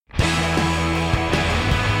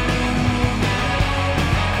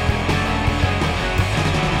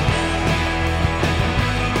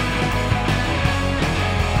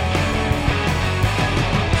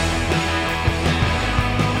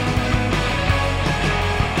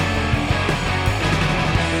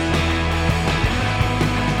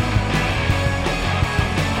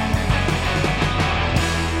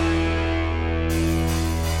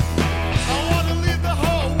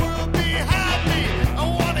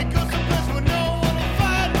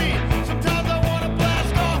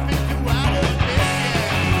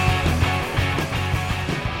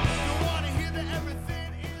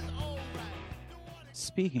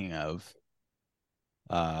speaking of,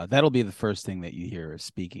 that'll be the first thing that you hear.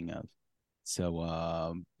 Speaking of,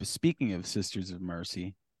 so speaking of Sisters of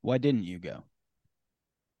Mercy, why didn't you go?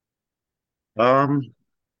 Um,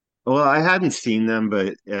 well, I hadn't seen them,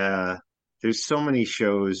 but there's so many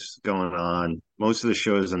shows going on. Most of the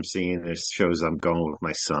shows I'm seeing is shows I'm going with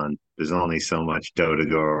my son. There's only so much dough to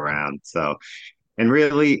go around. So, and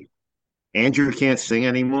really, Andrew can't sing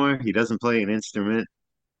anymore. He doesn't play an instrument.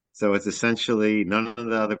 So it's essentially none of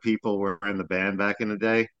the other people were in the band back in the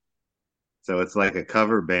day. So it's like a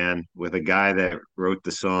cover band with a guy that wrote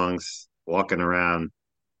the songs walking around,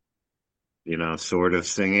 sort of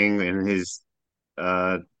singing in his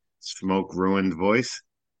uh smoke ruined voice.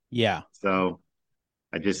 Yeah, So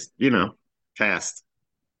I just, passed.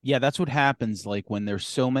 yeah, that's what happens. Like when there's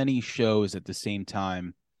so many shows at the same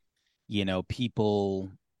time,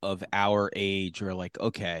 people of our age are like,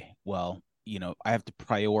 okay, well, I have to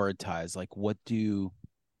prioritize. Like, why's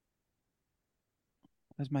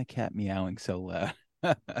my cat meowing so loud?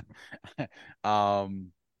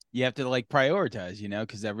 um, you have to like prioritize,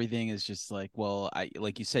 because everything is just like, well,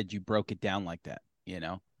 like you said, you broke it down like that,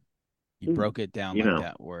 you broke it down You like know,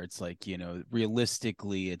 that, where it's like,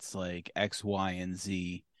 realistically, it's like X, Y, and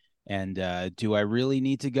Z. And do I really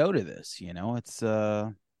need to go to this? It's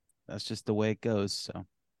that's just the way it goes. So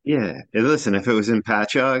yeah. Hey, listen, if it was in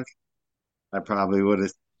Patchogue, I probably would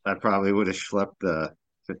have I probably would have schlepped the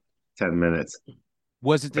 10 minutes.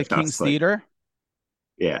 was it the If I was King's like, Theater?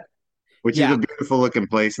 yeah, which is Yeah. a beautiful looking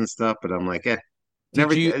place and stuff, but I'm like,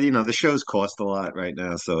 Did you the shows cost a lot right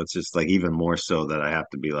now, so it's just like even more so that I have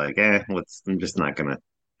to be like, I'm just not gonna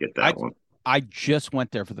get I that one. I just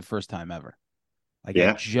went there for the first time ever. Like I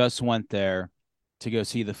Yeah. just went there to go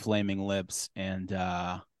see the Flaming Lips and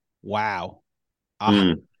wow.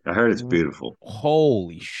 Ah, I heard it's beautiful.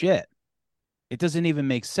 holy shit. It doesn't even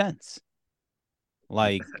make sense.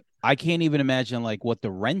 Like I can't even imagine like what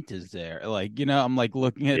the rent is there. Like, I'm like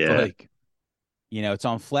looking at Yeah. like, it's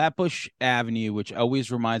on Flatbush Avenue, which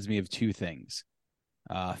always reminds me of two things.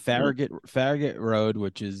 Mm, Farragut Road,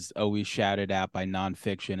 which is always shouted out by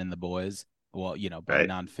nonfiction and the boys. Well, by right.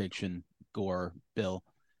 nonfiction Gore Bill.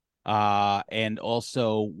 And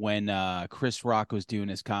also when Chris Rock was doing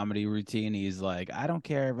his comedy routine, he's like, I don't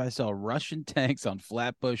care if I saw Russian tanks on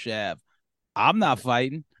Flatbush Ave. I'm not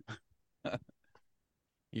fighting. But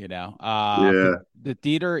Yeah. the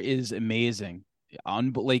theater is amazing.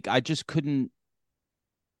 Like I just couldn't.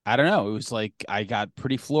 I don't know. It was like I got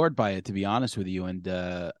pretty floored by it, to be honest with you. And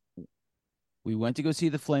we went to go see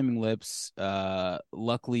the Flaming Lips.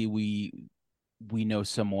 Luckily, we know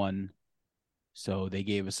someone, so they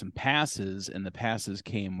gave us some passes, and the passes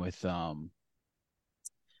came with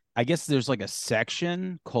I guess there's like a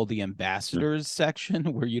section called the Mm, ambassadors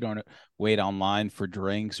section where you don't wait online for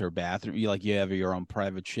drinks or bathroom. You have your own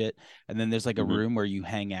private shit, and then there's like a mhm. room where you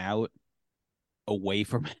hang out away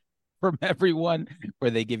from from everyone,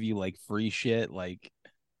 where they give you like free shit, like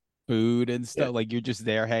food and Yeah. stuff. Like you're just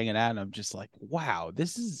there hanging out, and I'm just like, wow,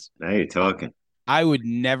 this is. Now you're I, talking. I would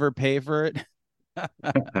never pay for it.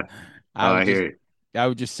 Oh, I would I just hear you. I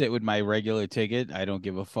would just sit with my regular ticket. I don't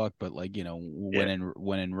give a fuck. But like, Yeah.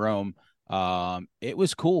 when in Rome, it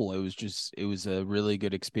was cool. It was a really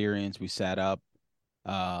good experience. We sat up,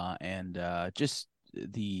 and just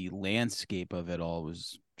the landscape of it all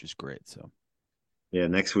was just great. So, Yeah.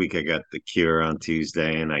 Next week I got The Cure on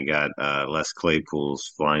Tuesday, and I got Les Claypool's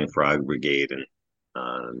Flying Frog Brigade and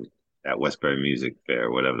um at Westbury Music Fair,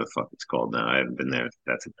 whatever the fuck it's called now. I haven't been there.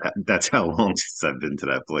 That's how long since I've been to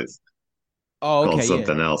that place. oh, Called okay,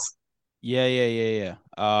 something yeah, else yeah.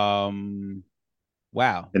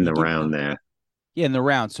 Wow, in you the give round there. yeah in the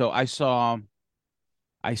round. So I saw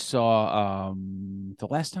the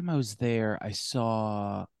last time I was there, I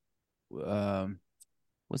saw um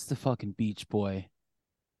what's the fucking Beach Boy?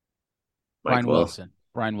 Mike Love.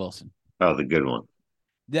 Brian Wilson. Oh, the good one.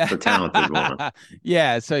 Yeah. The talented one.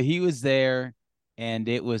 Yeah, so he was there and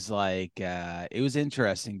it was like it was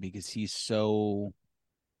interesting because he's so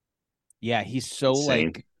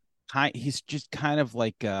Insane. like he's just kind of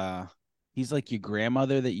like he's like your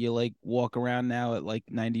grandmother that you like walk around now at like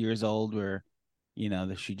 90 years old where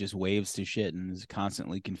that she just waves to shit and is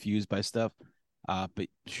constantly confused by stuff. But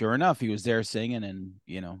sure enough, he was there singing and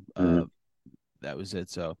Mhm. that was it.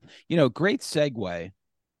 So, great segue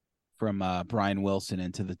from Brian Wilson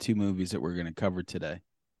into the two movies that we're going to cover today.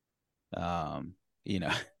 Um, you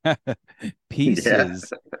know, Yeah,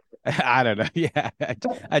 Pieces. I don't know. Yeah,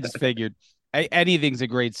 I just figured anything's a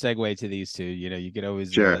great segue to these two. You could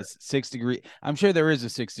always sure. 6 degree. I'm sure there is a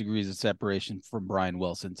 6 degrees of separation from Brian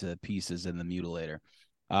Wilson to Pieces and the Mutilator.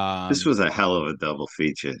 This Um, was a hell of a double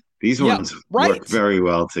feature. These Yeah, ones work right. very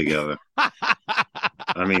well together.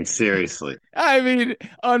 I mean, seriously. I mean,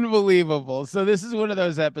 unbelievable. So this is one of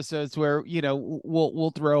those episodes where,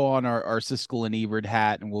 we'll throw on our Siskel and Ebert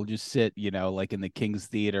hat and we'll just sit, like in the King's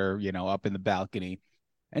Theater, up in the balcony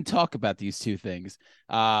and talk about these two things.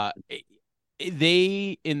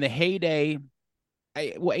 They in the heyday,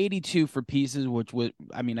 82 for Pieces, which was,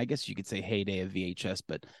 I mean, I guess you could say heyday of VHS,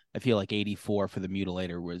 but I feel like 84 for the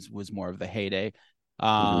Mutilator was more of the heyday.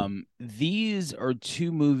 Mhm. These are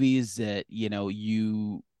two movies that,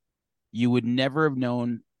 you would never have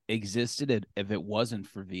known existed if it wasn't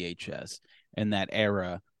for VHS and that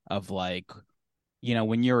era of like,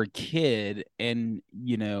 when you're a kid and,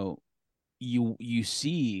 you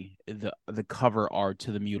see the cover art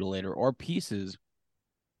to the Mutilator or Pieces,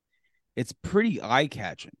 it's pretty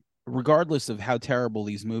eye-catching regardless of how terrible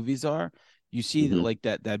these movies are. You see that, Mhm. like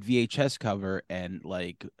that VHS cover, and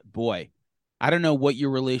like, boy, I don't know what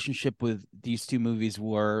your relationship with these two movies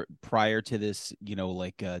were prior to this,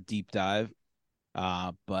 like deep dive.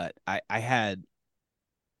 But I had,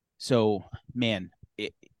 so, man,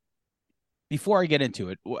 it, before I get into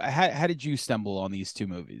it, how did you stumble on these two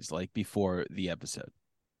movies like before the episode?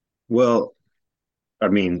 Well, I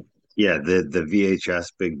mean, yeah, the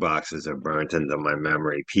VHS big boxes are burnt into my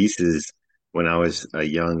memory. Pieces when I was a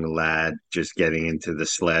young lad, just getting into the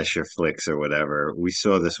slasher flicks or whatever. We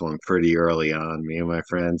saw this one pretty early on, me and my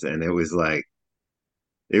friends, and it was like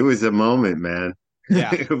it was a moment, man.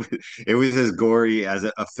 Yeah, It was as gory as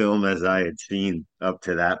a film as I had seen up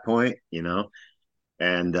to that point,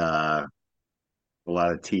 and a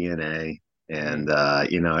lot of TNA, mm, and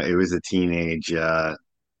it was a teenage.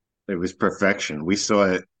 It was perfection. We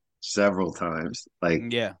saw it several times, like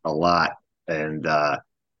yeah. a lot. And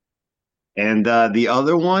the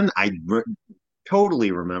other one,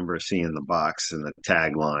 totally remember seeing the box and the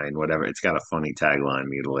tagline, whatever. It's got a funny tagline,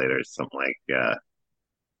 Mutilator, something like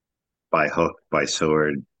by hook, by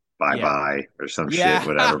sword, bye Yeah. bye, or some shit, Yeah.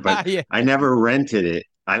 whatever. But Yeah. I never rented it.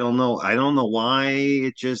 I don't know. I don't know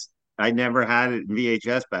why. I never had it in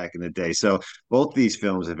VHS back in the day. So both these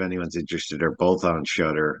films, if anyone's interested, are both on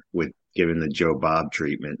Shutter with given the Joe Bob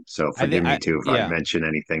treatment. So I think forgive me too if I yeah. mention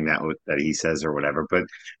anything that he says or whatever. But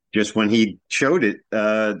just when he showed it,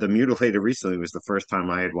 the Mutilator recently was the first time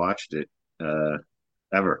I had watched it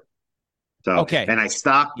ever. So, Okay. and I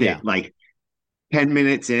stopped Yeah. it like 10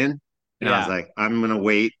 minutes in, and I was Yeah. like, I'm gonna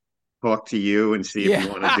wait, talk to you, and see if Yeah. you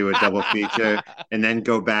want to do a double feature, and then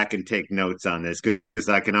go back and take notes on this because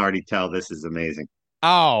I can already tell this is amazing.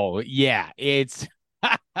 Oh, yeah. It's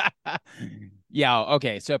yeah,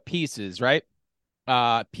 okay. So Pieces, right?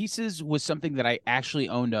 Pieces was something that I actually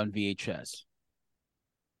owned on VHS.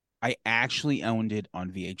 I actually owned it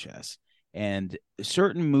on VHS. And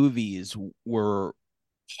certain movies were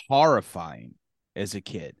horrifying as a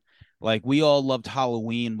kid. Like, we all loved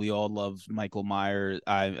Halloween, we all loved Michael Myers,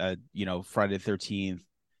 Friday the 13th,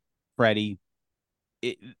 Freddy.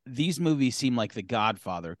 These movies seem like The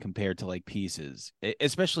Godfather compared to like Pieces,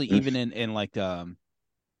 especially even in like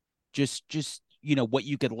just what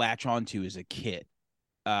you could latch onto as a kid.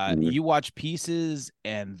 Mhm. You watch Pieces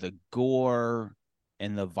and the gore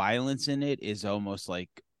and the violence in it is almost like,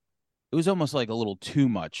 it was almost like a little too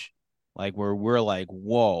much. Like, where we're like,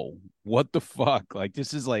 whoa, what the fuck? Like,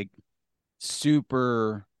 this is like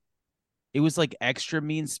super, it was like extra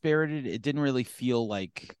mean spirited. It didn't really feel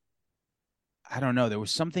like, I don't know, there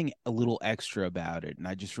was something a little extra about it. And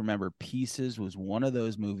I just remember Pieces was one of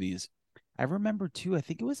those movies. I remember too, I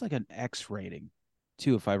think it was like an X rating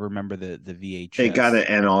too, if I remember the They got VHS.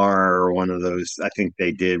 an NR or one of those. I think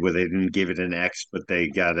they did where they didn't give it an X, but they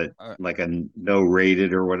got it Uh, like a no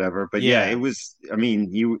rated or whatever. But yeah, it yeah. was. I mean,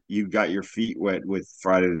 you got your feet wet with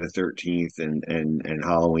Friday the 13th and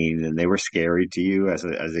Halloween, and they were scary to you as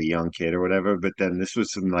a young kid or whatever. But then this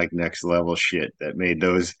was some like next level shit that made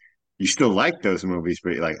those. You still like those movies,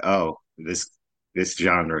 but you're like, oh, this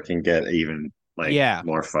genre can get even like Yeah.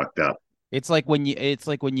 more fucked up. It's like when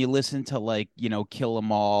you listen to, like, Kill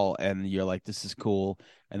 'Em All, and you're like, this is cool,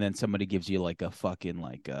 and then somebody gives you like a fucking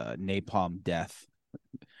like Napalm Death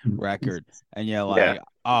record, and you're Yeah, like,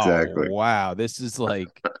 oh exactly. wow, this is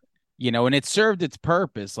like, and it served its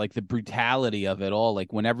purpose, like the brutality of it all.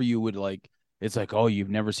 Like, whenever you would like, it's like, oh, you've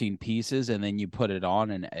never seen Pieces, and then you put it on,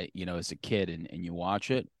 and as a kid, and you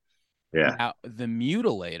watch it. Yeah. Now, the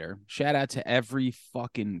Mutilator, shout out to every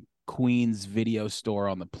fucking Queens video store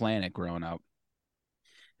on the planet growing up.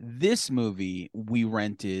 This movie we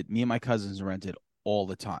rented, me and my cousins rented all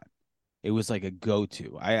the time. It was like a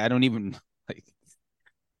go-to. I don't even like,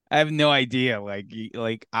 I have no idea.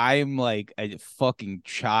 Like I'm like a fucking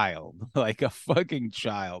child, like a fucking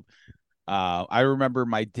child. I remember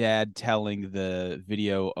my dad telling the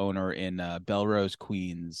video owner in Belrose,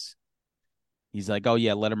 Queens, he's like, "Oh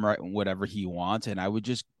yeah, let him write whatever he wants," and I would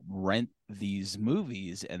just rent these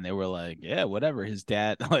movies, and they were like, "Yeah, whatever." His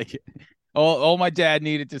dad, like, all my dad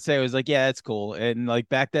needed to say was like, "Yeah, that's cool," and like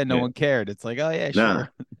back then, no Yeah. one cared. It's like, "Oh yeah, Nah.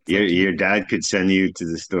 sure." It's Your like you your dad could send you to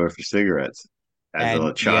the store for cigarettes. As and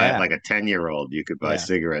a child, yeah, like a 10-year-old, you could buy yeah,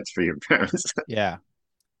 cigarettes for your parents. yeah,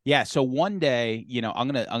 yeah. So one day, I'm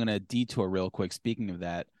gonna detour real quick. Speaking of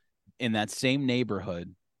that, in that same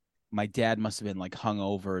neighborhood, my dad must have been like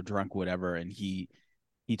hungover, drunk, whatever, and he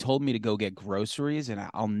told me to go get groceries, and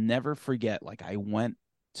I'll never forget. Like I went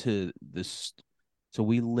to this, so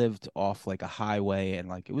we lived off like a highway, and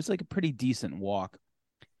like it was like a pretty decent walk.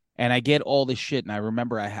 And I get all this shit, and I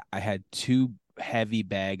remember I had two heavy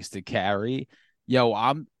bags to carry. Yo,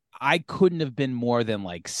 I couldn't have been more than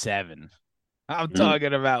like seven. I'm Mhm.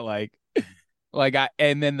 talking about like I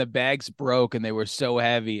and then the bags broke and they were so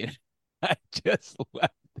heavy, and I just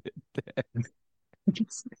left it there.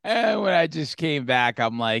 And when I just came back,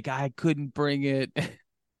 I'm like, I couldn't bring it.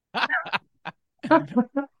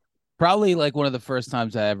 Probably like one of the first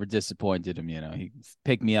times I ever disappointed him. He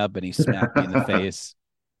picked me up and he smacked me in the face,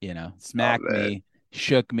 Oh smacked man. me,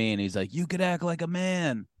 shook me, and he's like, "You could act like a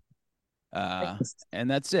man." Uh, and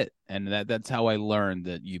that's it. And that's how I learned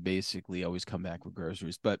that you basically always come back with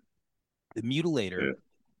groceries. But the mutilator,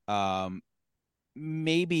 Yeah. um,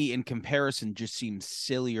 maybe in comparison just seems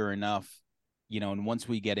sillier enough, and once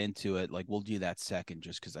we get into it, like we'll do that second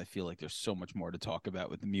just because I feel like there's so much more to talk about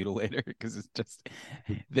with the mutilator because it's just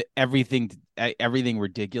everything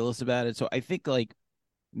ridiculous about it. So I think like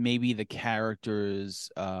maybe the characters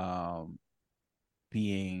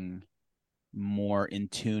being more in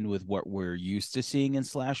tune with what we're used to seeing in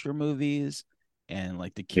slasher movies, and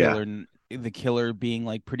like Yeah. the killer being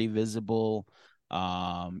like pretty visible.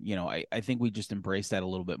 I think we just embraced that a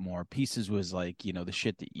little bit more. Pieces was like, the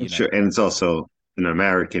shit that Sure. And it's also an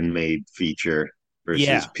American made feature versus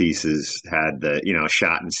yeah, Pieces had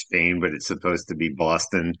shot in Spain, but it's supposed to be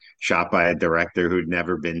Boston, shot by a director who'd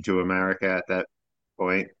never been to America at that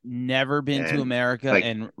point. never been to And America, like,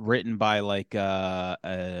 and written by like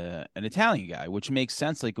an Italian guy, which makes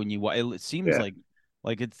sense. Like when it seems yeah,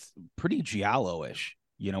 like it's pretty giallo-ish,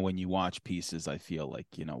 when you watch Pieces. I feel like,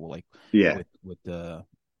 like yeah. with the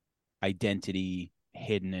identity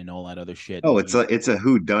hidden and all that other shit. Oh, And it's a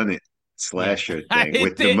who done it yeah, slasher thing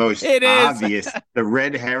with the it, most it is. obvious. The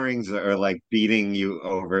red herrings are like beating you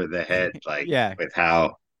over the head, like Yeah, with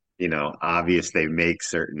how obvious they make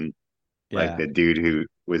certain, like yeah. the dude who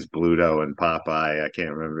was Bluto and Popeye. I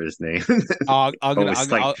can't remember his name. I'm gonna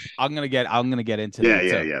Always like, I'm gonna get into yeah, that.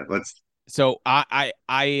 yeah, So yeah. Let's,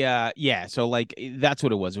 yeah, so like that's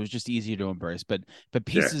what it was. It was just easier to embrace. But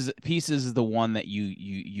yeah, pieces is the one that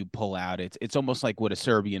you pull out. It's almost like what a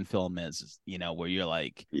Serbian film is, where you're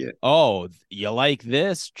like, yeah, oh, you like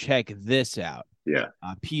this? Check this out. yeah.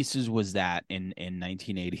 Pieces was that in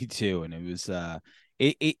 1982, and it was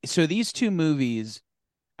so these two movies.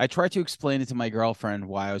 I tried to explain it to my girlfriend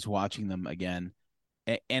why I was watching them again,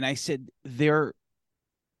 and I said they're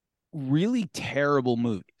really terrible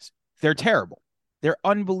movies. They're terrible. They're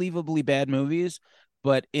unbelievably bad movies,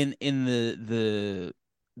 but in the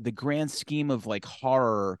grand scheme of like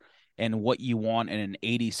horror and what you want in an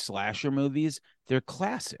 80s slasher movies, they're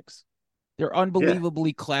classics. They're Yeah.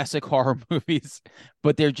 unbelievably classic horror movies,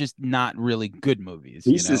 but they're just not really good movies.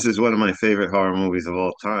 Pieces is one of my favorite horror movies of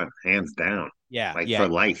all time, hands down, Yeah, like yeah, for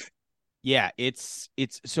life. yeah. It's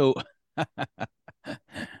so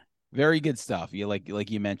very good stuff. You like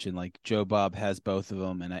you mentioned, like Joe Bob has both of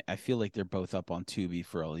them, and I feel like they're both up on Tubi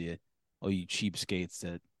for all you cheapskates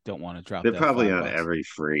that don't want to drop They're that probably five on bucks. every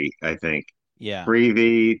free, I think. Yeah,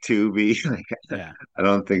 Freebie, Tubi. Like, yeah. I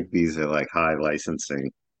don't think these are like high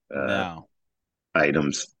licensing uh No.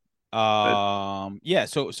 items, but Yeah.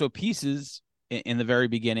 So pieces in the very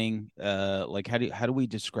beginning. Like how do we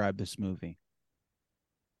describe this movie?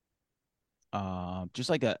 Just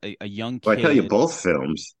like a young well, I tell you, kid. both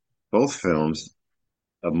films,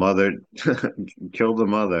 a mother killed a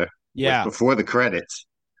mother with Yeah,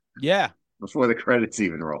 yeah. before the credits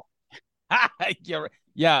even roll. Yeah,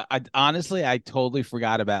 yeah. Honestly, I totally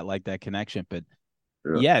forgot about like that connection, but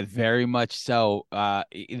Yeah, yeah, very much so.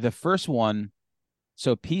 The first one,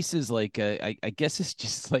 so pieces like I guess it's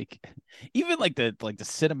just like even like the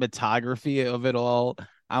cinematography of it all.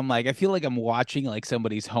 I'm like I feel like I'm watching like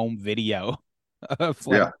somebody's home video of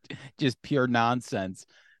like yeah. just pure nonsense.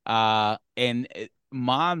 And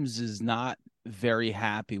Mom's is not very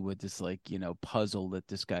happy with this like puzzle that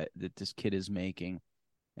this kid is making,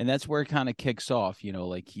 and that's where it kind of kicks off.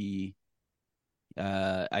 Like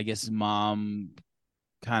I guess his mom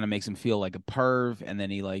kind of makes him feel like a perv, and then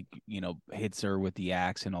he like hits her with the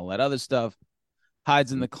axe and all that other stuff.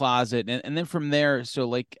 Hides in the closet, and then from there, so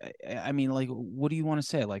like I mean, like, what do you want to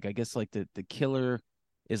say? Like, I guess like the killer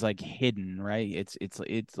is like hidden, right? It's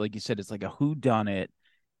like you said, it's like a who done it,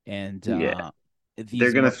 and Yeah, they're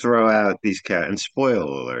these gonna throw out these cat and spoil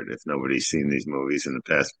alert if nobody's seen these movies in the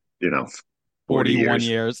past, 40 41 years.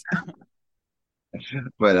 years.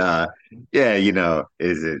 But yeah,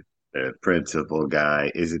 is it the principal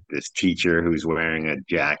guy? Is it this teacher who's wearing a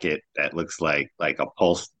jacket that looks like a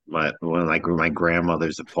my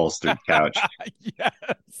grandmother's upholstered couch, Yes.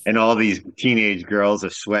 and all these teenage girls are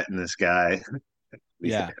sweating this guy,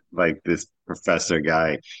 Yeah. like this professor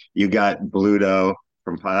guy. You got Bluto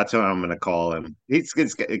from that's what I'm gonna call him. He's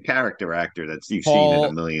a character actor that's you've seen in a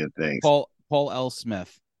Paul million things. Paul L.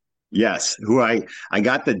 Smith. Yes, who I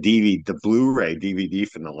got the Blu-ray DVD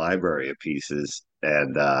from the library of pieces,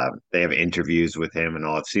 and they have interviews with him and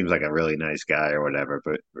all. It seems like a really nice guy or whatever,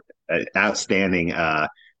 but outstanding. I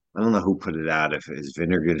don't know who put it out, if it's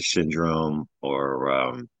Vinegar Syndrome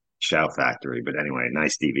or Shout Factory, but anyway,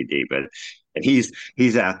 nice DVD. But and he's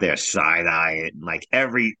out there side eyeing like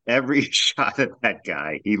every shot of that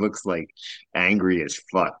guy. He looks like angry as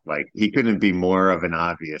fuck. Like he couldn't be more of an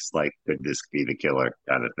obvious like could this be the killer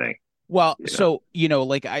kind of thing. Well, You know. so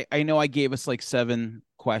like I know I gave us like seven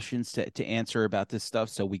questions to answer about this stuff,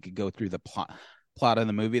 so we could go through the plot of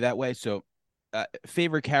the movie that way. So,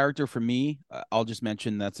 favorite character for me, I'll just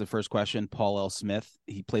mention that's the first question. Paul L. Smith.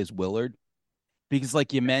 He plays Willard because,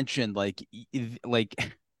 like you mentioned, like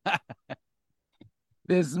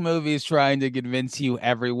this movie is trying to convince you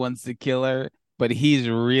everyone's the killer, but he's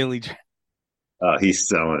really He's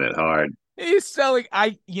selling it hard. he's selling.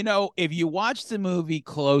 If you watch the movie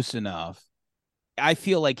close enough, I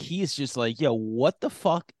feel like he's just like, yo, what the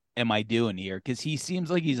fuck am I doing here? Because he seems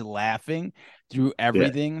like he's laughing through Yeah.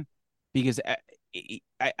 everything. Because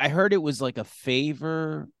I heard it was like a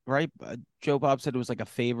favor, right? Joe Bob said it was like a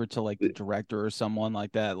favor to like the director or someone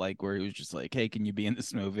like that, like where he was just like, hey, can you be in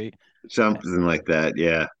this movie? Something like that.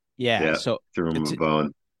 Yeah. Yeah. Yeah. So Threw him a to,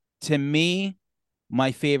 bone. to me,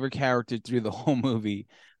 my favorite character through the whole movie,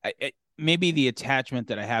 maybe the attachment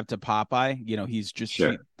that I have to Popeye. He's just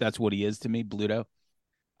Sure. that's what he is to me, Bluto.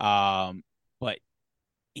 Um, but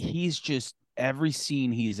he's just every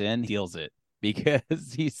scene he's in, he steals it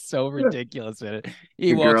because he's so ridiculous in it.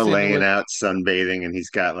 He The walks girl in laying with out sunbathing and he's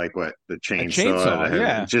got like what the a chainsaw chainsaw. at her,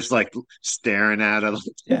 Yeah, just like staring at her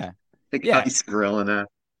yeah, like yeah. ice grilling her.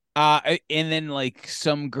 And then like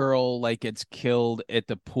some girl like gets killed at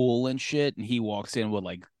the pool and shit, and he walks in with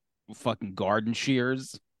like fucking garden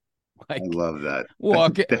shears, I like love that.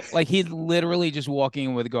 walk like he's literally just walking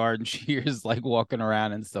in with garden shears, like walking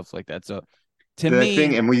around and stuff like that. So to The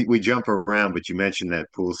thing, me, and we jump around, but you mentioned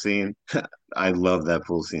that pool scene. I love that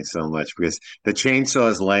pool scene so much because the chainsaw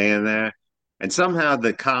is laying there, and somehow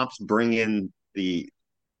the cops bring in the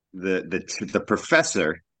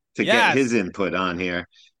professor to get his yes. input on here.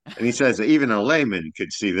 And he says even a layman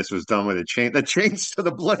could see this was done with the chainsaw,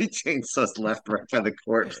 the bloody chainsaw's left right by the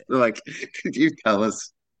corpse. They're like, could you tell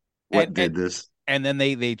us and what and did this? and then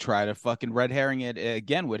they try to fucking red herring it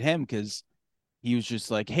again with him because he was just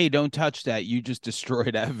like, hey, don't touch that, you just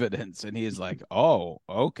destroyed evidence, and he's like, oh,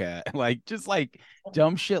 okay. Like just like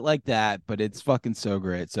dumb shit like that, but it's fucking so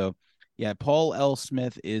great. So yeah, Paul L.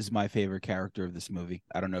 Smith is my favorite character of this movie.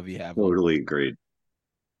 I don't know if you have one Totally agreed.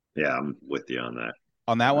 Yeah, I'm with you on that.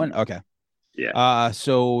 on that one. Um, Okay. yeah.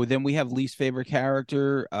 So then we have least favorite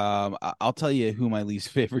character. I'll tell you who my least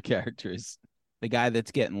favorite character is. The guy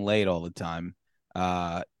that's getting laid all the time.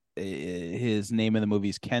 His name in the movie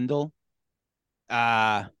is Kendall.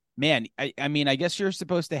 Uh Man, I mean, I guess you're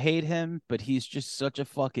supposed to hate him, but he's just such a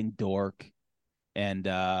fucking dork. And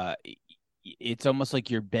it's almost like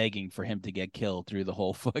you're begging for him to get killed through the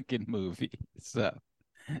whole fucking movie. So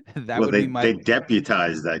that Well, would be they my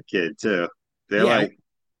deputized that kid too. They're yeah, like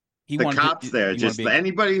he the wanted cops to there. he wanted to Just be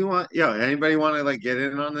anybody want to like get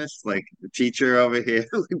in on this? Like the teacher over here.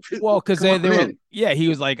 well, because Come they on were in. yeah, he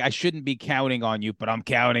was like, I shouldn't be counting on you, but I'm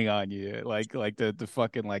counting on you. Like the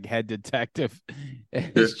fucking like head detective.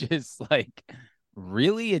 It's just like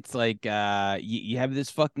really, it's like you have this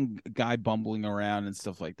fucking guy bumbling around and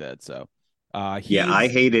stuff like that. So Yeah, I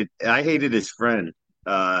he's hated I hated his friend,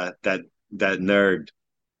 that nerd,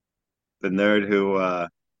 the nerd who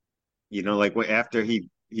like after he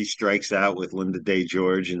strikes out with Linda Day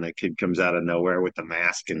George and the kid comes out of nowhere with the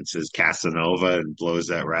mask and says Casanova and blows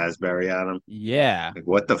that raspberry at him. yeah. Like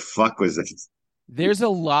what the fuck was this? There's a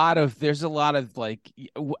lot of like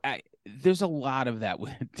there's a lot of that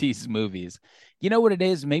with these movies. You know what it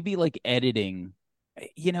is? Maybe like editing.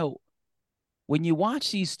 you know, when you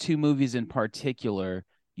watch these two movies in particular,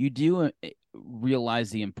 you do realize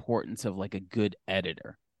the importance of like a good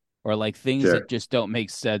editor or like things that Sure. just don't make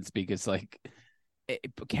sense because like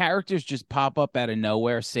characters just pop up out of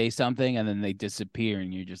nowhere, say something, and then they disappear,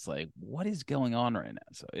 and you're just like, what is going on right now?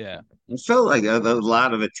 So yeah, I felt like a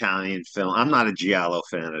lot of Italian film. I'm not a Giallo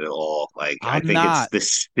fan at all. Like, I I'm think it's not. the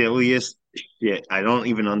silliest shit. I don't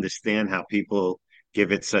even understand how people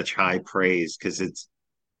give it such high praise because it's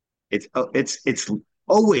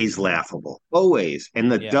always laughable, always.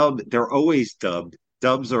 And the Yeah, dub, they're always dubbed.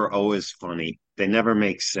 Dubs are always funny. They never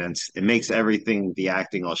make sense. It makes everything, the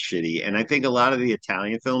acting all shitty. And I think a lot of the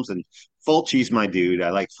Italian films, and Fulci's my dude. I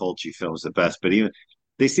like Fulci films the best, but even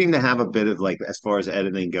they seem to have a bit of like, as far as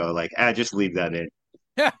editing go, like, just leave that in.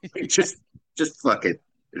 just just fuck it.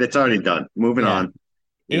 It's already done. Moving yeah. on,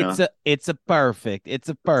 you know? It's a perfect. It's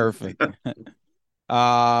a perfect.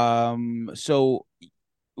 So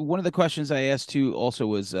one of the questions I asked too also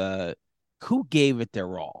was who gave it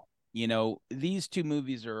their all? You know, these two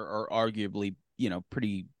movies are arguably, you know,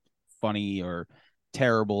 pretty funny or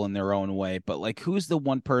terrible in their own way, but like who's the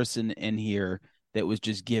one person in here that was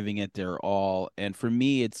just giving it their all? And for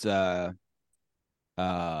me it's uh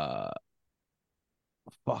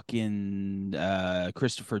fucking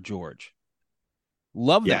Christopher George.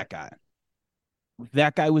 Love Yeah, that guy.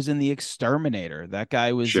 That guy was in The Exterminator. That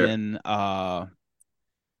guy was sure. in God,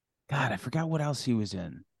 I forgot what else he was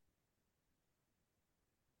in.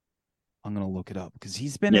 I'm gonna look it up because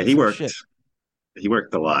he's been Yeah, in he some worked. shit. He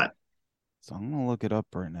worked a lot. So I'm gonna look it up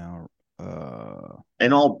right now. Uh,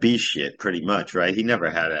 And all B shit, pretty much, right? He never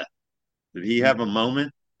had a. Did he have a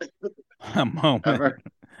moment a moment. ever?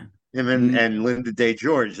 Him N- and Linda Day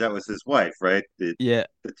George, that was his wife, right? yeah.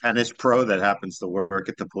 The tennis pro that happens to work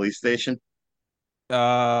at the police station.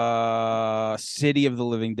 City of the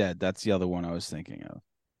Living Dead. That's the other one I was thinking of.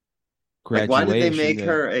 Like, why did they Graduation make Day.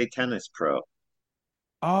 her a tennis pro?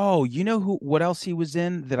 Oh, you know who? What else he was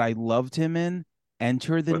in that I loved him in?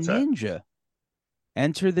 Enter the What's that? Ninja.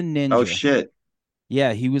 Enter the Oh Ninja. shit.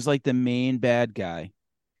 Yeah, he was like the main bad guy.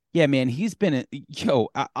 Yeah, man, he's been in. Yo,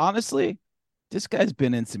 honestly, this guy's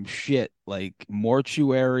been in some shit like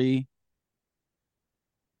Mortuary.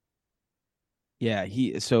 Yeah,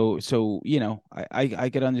 so you know, I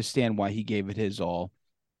could understand why he gave it his all.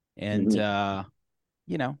 And Mhm.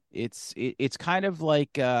 you know, it's kind of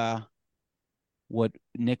like what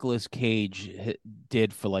Nicolas Cage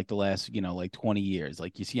did for like the last, you know, like 20 years.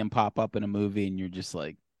 Like you see him pop up in a movie and you're just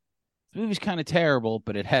like, this movie's kind of terrible,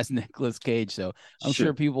 but it has Nicolas Cage. So I'm sure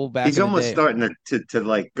Shit. people back He's in the almost day, starting to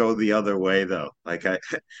like go the other way though. Like I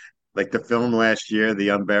like the film last year, The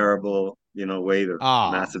Unbearable, weight of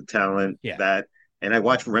oh, massive talent, yeah. that. And I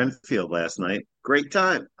watched Renfield last night. Great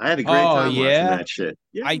time. I had a great Oh time watching yeah. that shit.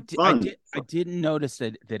 Yeah, I fun. I didn't notice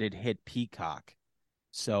that it hit Peacock.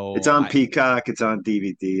 It's So on I Peacock. It's on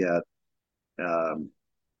DVD.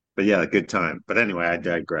 But yeah, a good time. But anyway, I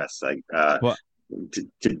digress. but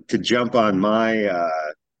To jump on my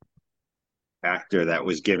actor that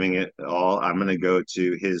was giving it all, I'm going to go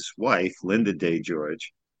to his wife, Linda Day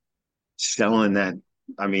George, selling that.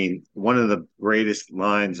 I mean, one of the greatest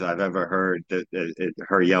lines I've ever heard,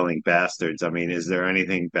 her yelling bastards. I mean, is there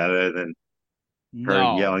anything better than her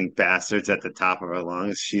no. yelling bastards at the top of her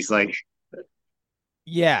lungs? She's like,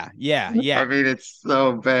 Yeah, yeah, I yeah. mean, it's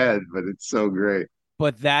so bad, but it's so great.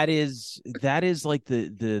 But that is like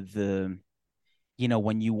the you know,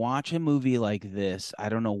 when you watch a movie like this, I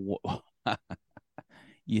don't know what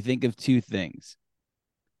you think of two things.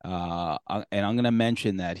 And I'm going to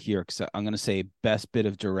mention that here because I'm going to say best bit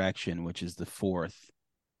of direction, which is the fourth.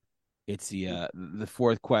 It's the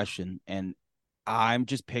fourth question, and I'm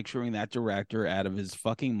just picturing that director out of his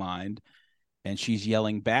fucking mind, and she's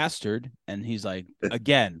yelling bastard, and he's like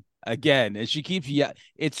again, again, and she keeps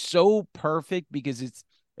It's so perfect because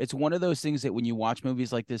it's one of those things that when you watch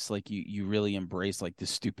movies like this, like you really embrace like the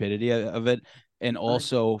stupidity of it, and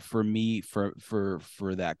also for me for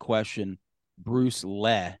that question, Bruce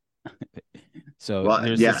Lee. So Well,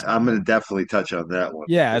 there's yeah, this I'm going to definitely touch on that one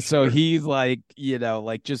yeah, for so sure. he's like, you know,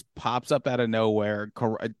 like just pops up out of nowhere,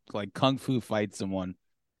 like kung fu fights someone,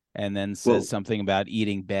 and then says Well, something about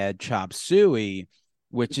eating bad chop suey,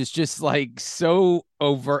 which is just like so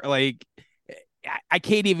overt. Like I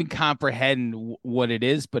can't even comprehend what it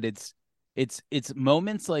is, but it's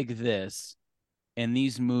moments like this in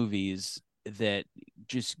these movies that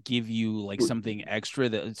just give you like something extra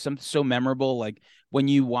that some so memorable. Like when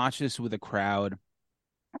you watch this with a crowd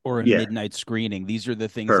or a yeah, midnight screening, these are the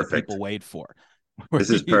things that people perfect. wait for. Where This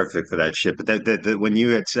is perfect for that shit. But when you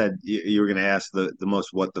had said you were going to ask the most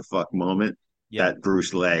what the fuck moment, yeah. that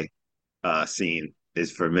Bruce Lee scene.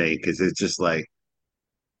 is for me because it's just like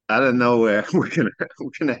out of nowhere we're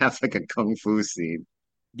gonna have like a kung fu scene.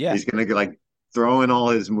 Yeah, He's gonna get like throwing all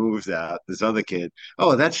his moves out. This other kid,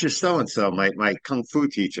 oh, that's just so and so, my kung fu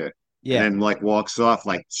teacher, and yeah. then like walks off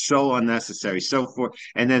like so unnecessary, so for.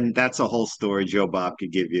 And then that's a whole story Joe Bob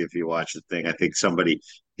could give you if you watch the thing. I think somebody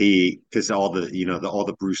he because all the all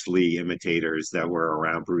the Bruce Lee imitators that were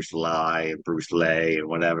around Bruce Lee and Bruce Lee and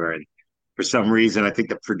whatever, and for some reason I think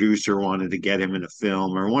the producer wanted to get him in a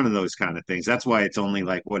film or one of those kind of things. That's why it's only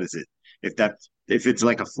like what is it? If that if it's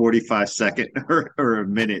like a 45 second or a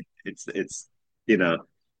minute, it's you know,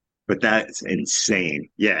 but that's insane.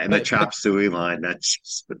 Yeah, and the But chop suey line, that's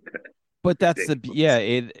just that's the yeah,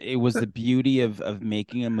 ridiculous. it was the beauty of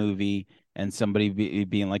making a movie and somebody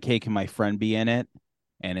being like, "Hey, can my friend be in it?"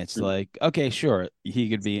 And it's like, "Okay, sure, he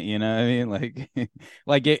could be." You know what I mean? Like,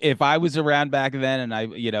 like if I was around back then,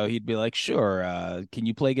 and he'd be like, "Sure, can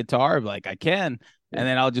you play guitar?" I'd be like, "I can," and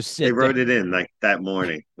then I'll just They sit there. wrote it in like that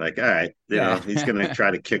morning, like, all right, Yeah, he's gonna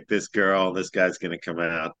try to kick this girl, this guy's gonna come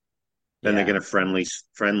out, then they're yeah. gonna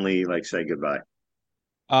friendly like say goodbye.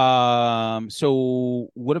 So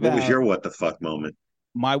what What was about your what the fuck moment?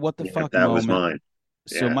 my what the Yeah, fuck that was moment? mine.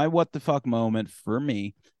 So Yeah. my what the fuck moment for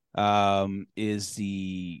me, is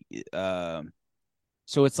the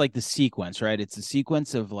so it's like the sequence, right? It's a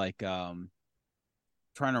sequence of like trying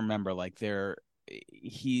to remember like the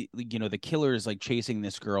killer is like chasing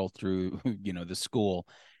this girl through the school,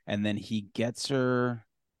 and then he gets her,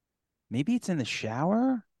 maybe it's in the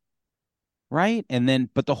shower, right? And then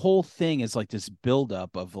but the whole thing is like this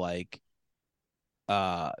buildup of like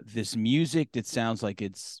this music that sounds like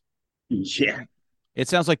Yeah. it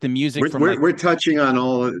sounds like the music We're from we're like, we're touching on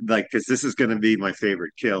all like because this is going to be my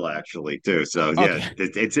favorite kill actually too. So yeah,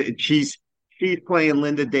 okay. she's playing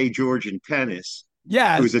Linda Day George in tennis.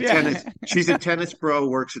 Yes, Who's a tennis? yeah. She's a tennis pro.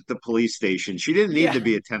 Works at the police station. She didn't need Yeah. to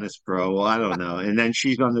be a tennis pro. Well, I don't know. And then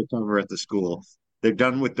she's undercover at the school. They're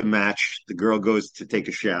done with the match. The girl goes to take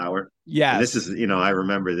a shower, and this Yes. is I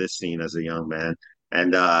remember this scene as a young man,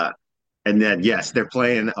 and and then yes, they're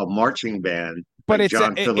playing a marching band But like it's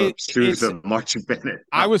John Phillips, who's it's a marching band at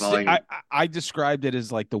I top was volume. I described it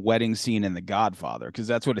as like the wedding scene in The Godfather because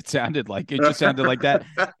that's what it sounded like. It just sounded like that.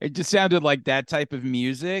 It just sounded like that type of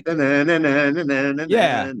music.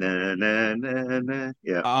 Yeah.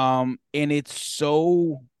 Yeah, And it's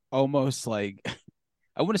so almost like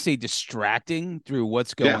I want to say distracting through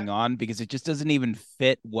what's yeah, going on because it just doesn't even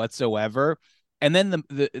fit whatsoever. And then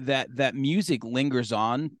that music lingers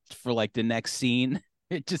on for like the next scene.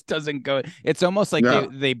 It just doesn't go. It's almost like they no,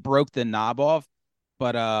 they broke the knob off.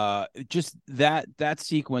 But just that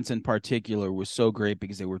sequence in particular was so great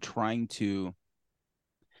because they were trying to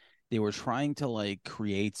like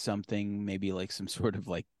create something, maybe like some sort of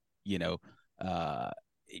like, you know, uh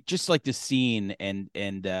just like the scene, and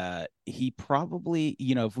he probably,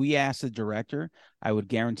 if we asked the director, I would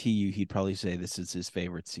guarantee you he'd probably say this is his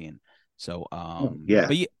favorite scene. So yeah.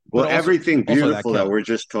 but yeah, but Well, also everything that beautiful that kill. we're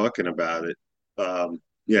just talking about it.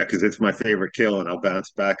 Yeah, because it's my favorite kill, and I'll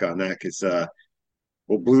bounce back on that because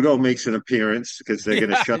well, Bluto makes an appearance because they're going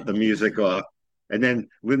to Yeah, shut the music off. And then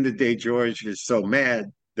Linda Day George is so mad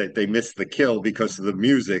that they missed the kill because of the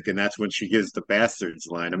music. And that's when she gives the bastards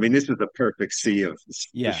line. I mean, this is the perfect sea of the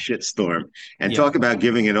yeah, shitstorm. And yeah, talk about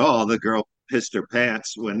giving it all. The girl pissed her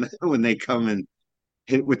pants when when they come and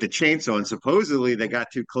hit with the chainsaw. And supposedly they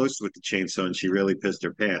got too close with the chainsaw and she really pissed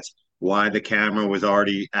her pants. Why the camera was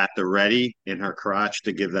already at the ready in her crotch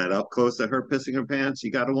to give that up close to her pissing her pants,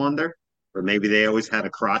 you got to wonder. Or maybe they always had a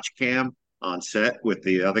crotch cam on set with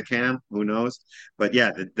the other cam. Who knows? But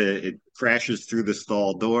yeah, it crashes through the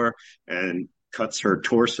stall door and cuts her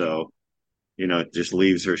torso. It just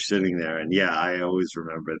leaves her sitting there. And yeah, I always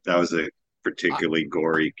remember it. That was a I, particularly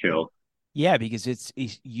gory kill. yeah, because it's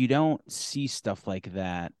you don't see stuff like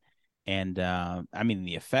that, and I mean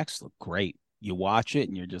the effects look great. You watch it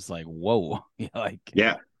and you're just like, whoa. Like,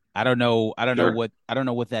 Yeah, sure. I don't know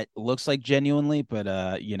what that looks like genuinely,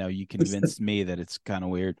 but you convinced me that it's kind of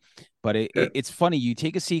weird. But it's funny. You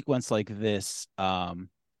take a sequence like this, and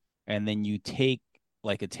then you take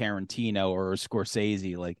like a Tarantino or a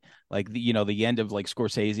Scorsese, like the end of like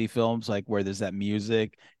Scorsese films, like where there's that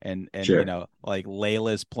music and Sure. like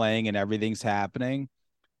Layla's playing and everything's happening.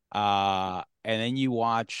 And then you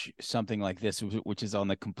watch something like this, which is on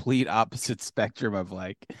the complete opposite spectrum of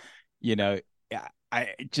like, you know,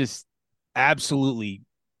 I just absolutely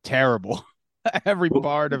terrible, every Well,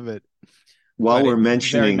 part of it, while but we're very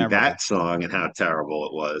mentioning memorable. that song and how terrible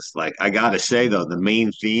it was, like I gotta say though, the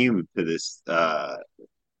main theme to this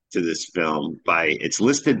film by it's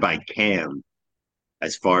listed by Cam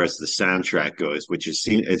as far as the soundtrack goes, which is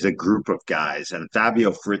seen as a group of guys, and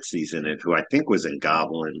Fabio Frizzi's in it, who I think was in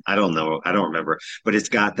Goblin. I don't know, I don't remember, but it's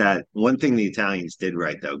got that one thing the Italians did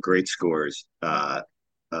right though. Great scores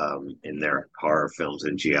in their horror films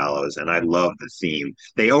and giallos, and I love the theme.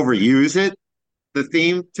 They overuse it, the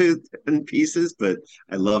theme to in pieces, but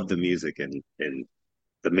I love the music and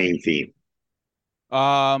the main theme.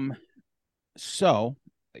 Um, so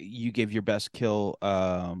you gave your best kill.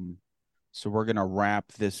 So we're gonna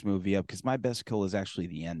wrap this movie up because my best kill is actually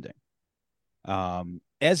the ending.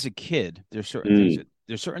 As a kid, Mm,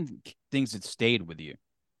 there's certain things that stayed with you,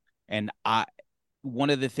 and I one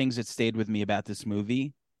of the things that stayed with me about this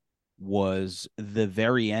movie was the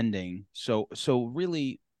very ending. So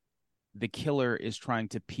really, the killer is trying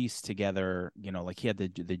to piece together, like he had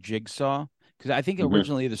the jigsaw, because I think mhm.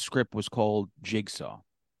 originally the script was called Jigsaw.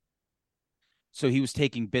 So he was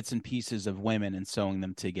taking bits and pieces of women and sewing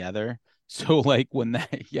them together. So like when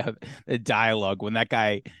that yeah, the dialogue when that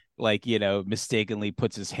guy like mistakenly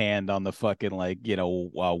puts his hand on the fucking like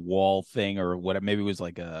wall thing or whatever, maybe it was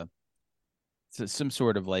like some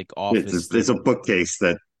sort of like office It's a thing. bookcase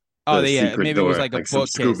that Oh the yeah, secret maybe it was door, like a like some bookcase.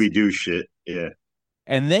 Scooby Doo shit. Yeah,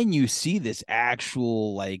 And then you see this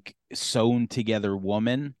actual like sewn together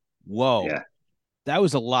woman. yeah. Whoa, that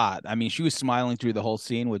was a lot. I mean, she was smiling through the whole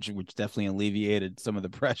scene, which definitely alleviated some of the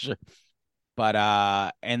pressure. But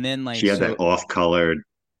and then like She had that so off-colored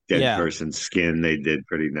dead yeah, person skin. They did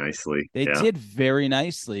pretty nicely. they Yeah, did very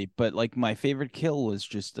nicely. But like my favorite kill was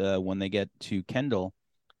just when they get to Kendall.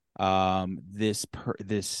 This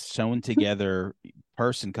sewn together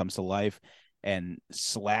person comes to life and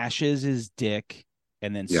slashes his dick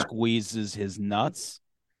and then yeah. squeezes his nuts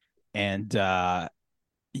and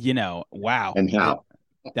wow, And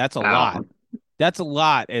that's a how lot. That's a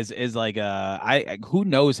lot. As like who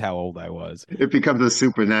knows how old I was. it becomes a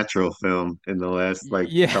supernatural film in the last like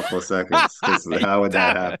Yeah. couple of seconds. Because how would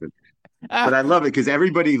that happen? But I love it because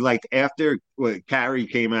everybody like after what Carrie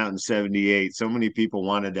came out in '78, so many people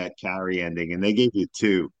wanted that Carrie ending, and they gave you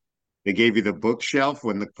two. They gave you the bookshelf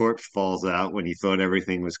when the corpse falls out when you thought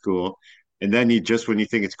everything was cool. And then you just when you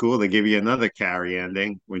think it's cool, they give you another Carrie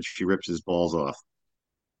ending when she rips his balls off.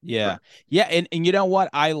 Yeah. Yeah, and you know what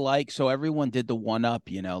I like, so everyone did the one up,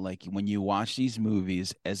 like when you watch these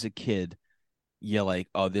movies as a kid, you're like,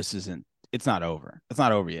 oh, this isn't it's not over. It's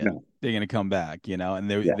not over yet. No. They're gonna come back,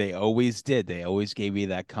 and Yeah. they always did. They always gave you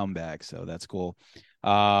that comeback. So that's cool.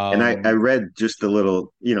 And I Um, read just a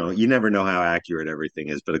little, you never know how accurate everything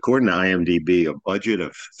is, but according to IMDb, a budget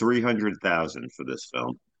of 300,000 for this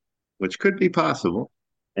film, which could be possible.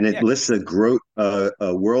 And it yeah, lists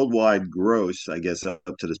a worldwide gross, I guess, up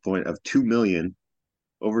to this point of 2 million,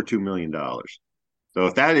 over $2 million. So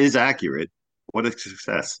if that is accurate, what a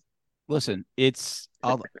success. listen, it's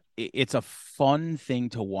a fun thing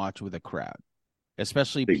to watch with a crowd,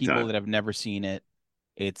 especially Big people time. that have never seen it.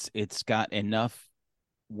 It's got enough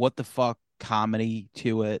what the fuck comedy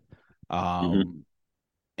to it. Hmm. Um,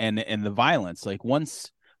 and the violence. Like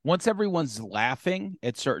once everyone's laughing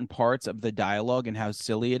at certain parts of the dialogue and how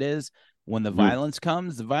silly it is, when the Hmm. violence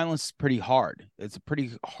comes, the violence is pretty hard. It's a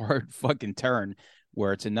pretty hard fucking turn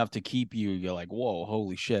where it's enough to keep you. You're like, whoa,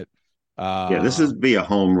 holy shit. Yeah, this Uh, would be a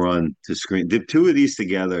home run to screen. The two of these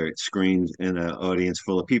together, screened in an audience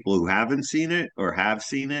full of people who haven't seen it or have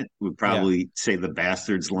seen it, would yeah, probably say the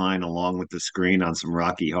bastards line along with the screen on some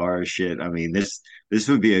Rocky Horror shit. I mean, this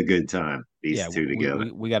would be a good time. These yeah, two we together.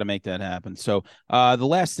 we, we got to make that happen. So, the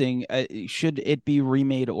last thing, should it be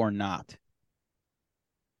remade or not?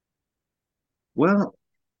 Well,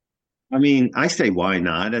 I mean, I say why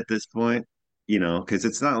not at this point, because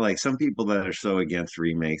it's not like some people that are so against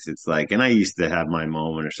remakes. It's like, and I used to have my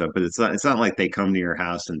moment or so, but it's not like they come to your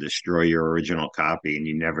house and destroy your original copy and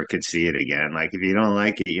you never could see it again. Like if you don't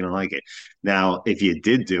like it, you don't like it. Now, if you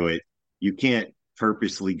did do it, you can't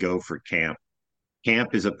purposely go for camp.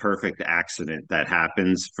 Camp is a perfect accident that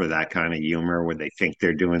happens for that kind of humor where they think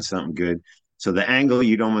they're doing something good. So the angle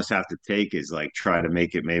you'd almost have to take is like try to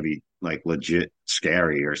make it maybe like legit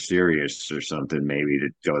scary or serious or something, maybe to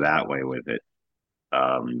go that way with it.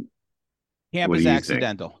 Um, Camp what do is you think?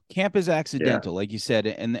 accidental. Camp is Yeah, accidental, like you said,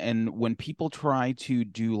 and when people try to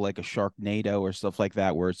do like a Sharknado or stuff like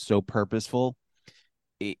that, where it's so purposeful,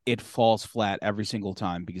 it falls flat every single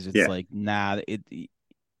time because it's yeah. like, nah, it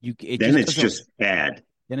Then just it's doesn't. just bad.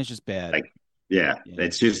 Then it's just bad. Like, yeah, Yeah,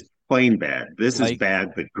 it's just plain bad. This is like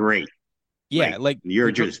bad, but great. yeah, Like like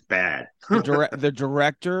you're just bad. the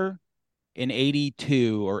director in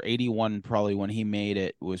 82 or 81, probably when he made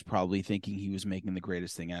it, was probably thinking he was making the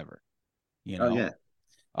greatest thing ever. You Oh know, yeah.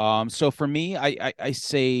 So for me, I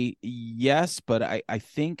say yes, but I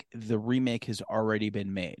think the remake has already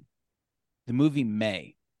been made. The movie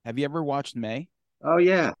May. Have you ever watched May? Oh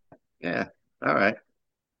yeah, yeah. All right,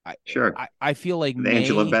 I sure. I feel like With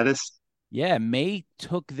Angela May, Bettis. yeah, May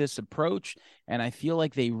took this approach, and I feel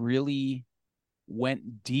like they really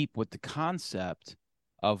went deep with the concept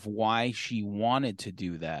of why she wanted to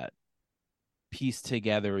do that. Piece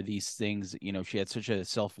together these things, she had such a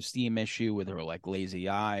self-esteem issue with her like lazy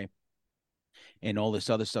eye and all this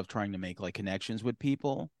other stuff trying to make like connections with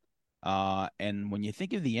people. And when you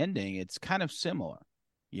think of the ending, it's kind of similar,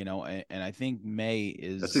 and I think May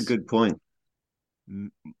That's a is good point.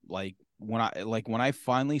 like when I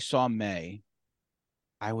finally saw May,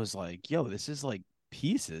 I was like, yo, this is like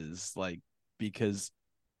pieces, like because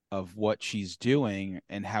of what she's doing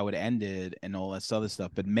and how it ended and all this other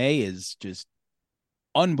stuff. But May is just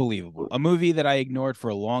unbelievable. A movie that I ignored for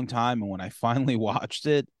a long time. And when I finally watched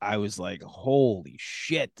it, I was like, holy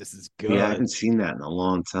shit, this is Yeah, I good. haven't seen that in a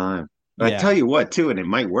long time. But I tell Yeah. you what, too, and it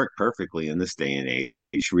might work perfectly in this day and age.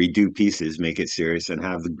 Redo pieces, make it serious, and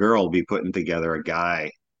have the girl be putting together a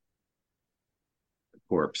guy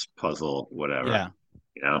corpse puzzle, whatever.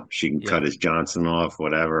 Yeah. She can cut Yeah. his Johnson off,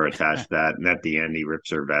 whatever, attach that, and at the end he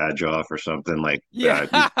rips her badge off or something. Like Yeah.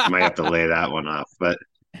 you might have to lay that one off, but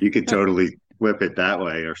you could totally flip it that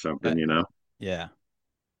way or Uh, something. yeah.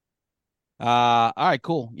 All right,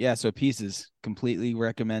 cool. Yeah, so Pieces completely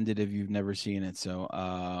recommended if you've never seen it. So,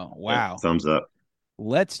 Yeah, wow. thumbs up.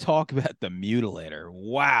 Let's talk about The Mutilator.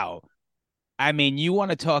 Wow. I mean, you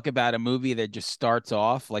want to talk about a movie that just starts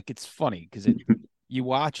off like it's funny because you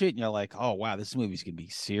watch it and you're like, oh wow, this movie's gonna be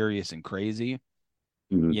serious and crazy.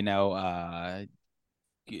 Mhm. You know,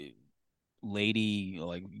 lady,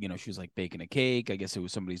 like, she was like baking a cake. I guess it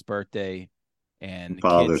was somebody's birthday, and the kids,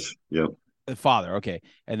 Fathers, yep. the father, okay,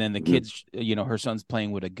 and then the Mhm. kids, her son's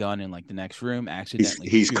playing with a gun in like the next room, He's accidentally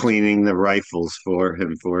he's shoots. cleaning the rifles for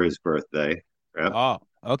him for his birthday. Yep, Oh,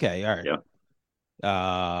 okay, all yep.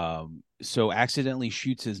 right. So accidentally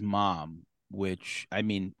shoots his mom, which I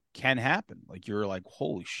mean can happen. Like you're like,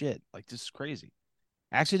 holy shit, like this is crazy.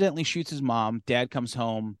 Accidentally shoots his mom. Dad comes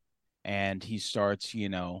home, and he starts,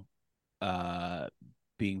 uh,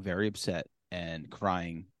 being very upset and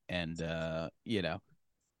crying, and The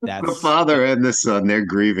that's father and the son, their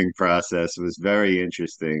grieving process was very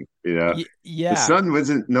interesting. The yeah, son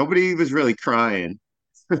wasn't. Nobody was really crying.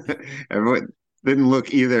 Everyone didn't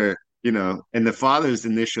look either. And the father's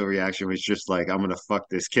initial reaction was just like, "I'm gonna fuck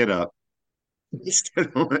this kid up."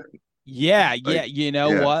 Instead of yeah. like, You know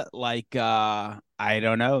yeah, what? Like, I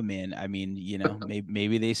don't know, man. I mean,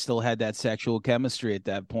 maybe they still had that sexual chemistry at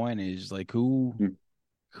that point. And it's like, who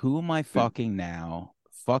am I fucking now?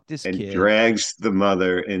 Fuck this and kid. drags the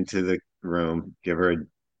mother into the room, give her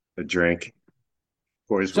a drink,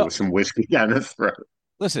 pours So some whiskey down her throat.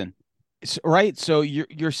 listen, right? So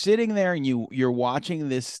you're sitting there and you're watching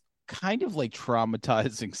this kind of like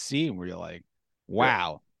traumatizing scene where you're like, Yeah.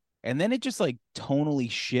 wow. And then it just like tonally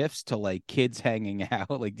shifts to like kids hanging out,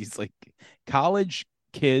 like these like college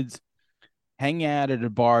kids hanging out at a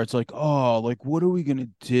bar. It's like, oh, like what are we gonna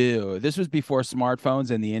do? This was before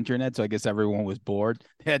smartphones and the internet, so I guess everyone was bored.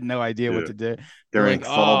 They had no idea what Yeah. to do. They're During like,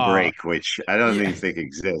 fall oh, break, which I don't yeah. even think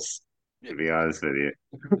exists, to be honest with you.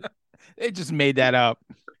 They just made that up.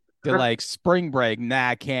 They're like spring break. Nah,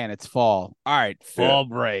 I can't. It's fall. All right, Yeah. fall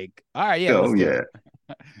break. All right, yeah, let's Oh do yeah.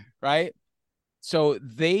 it. Right. So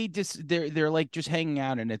they're like just hanging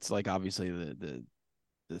out, and it's like obviously the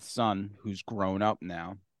son who's grown up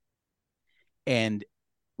now, and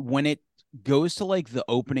when it goes to like the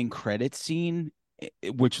opening credit scene,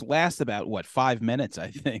 which lasts about what 5 minutes, I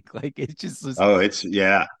think. Like Oh, it's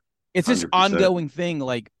yeah, it's this 100%. ongoing thing.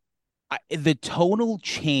 Like the tonal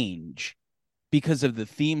change because of the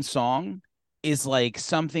theme song is like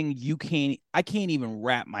something I can't even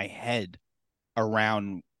wrap my head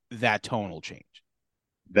around that tonal change.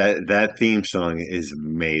 That theme song is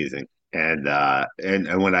amazing. And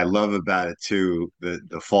what I love about it too,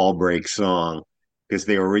 the Fall Break song, because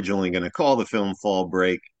they were originally going to call the film Fall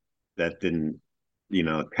Break, that didn't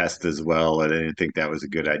test as well. I didn't think that was a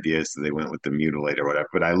good idea, so they went with the Mutilate or whatever.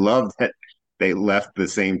 But I love that they left the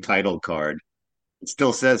same title card. It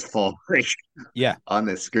still says Fall Break Yeah, on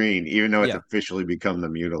the screen, even though it's yeah. officially become the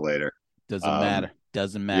Mutilator. Doesn't Um, matter.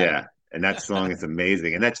 Doesn't matter. yeah, and that song is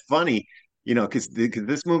amazing, and that's funny, because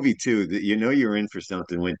this movie too, you're in for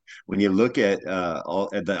something when you look at all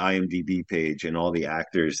at the IMDb page and all the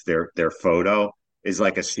actors, their photo is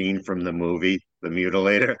like a scene from the movie The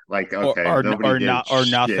Mutilator. Like, Or okay, or nobody or did not or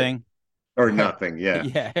shit nothing. or nothing, yeah.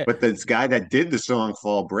 Yeah. But this guy that did the song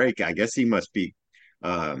Fall Break, I guess he must be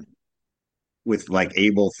um with like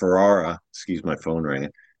Abel Ferrara. Excuse my phone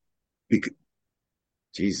ringing. Because,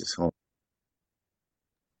 Jesus,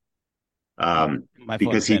 um, My phone's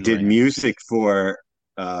because he been did ringing. music for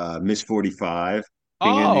Miss 45,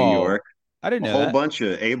 King of New Oh, York, I didn't a know whole that. bunch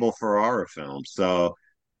of Abel Ferrara films. So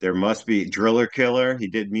there must be Driller Killer. He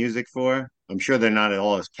did music for. I'm sure they're not at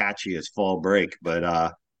all as catchy as Fall Break,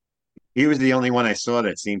 but he was the only one I saw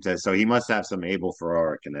that seemed to. So he must have some Abel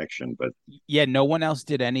Ferrara connection. But Yeah, no one else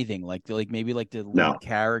did anything. Like maybe like the lead no,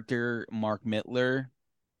 character, Mark Mittler,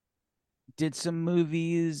 did some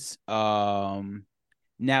movies.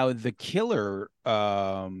 Now the killer,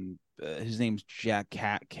 his name's Jack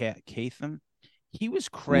Catham. He was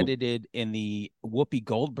mm, credited in the Whoopi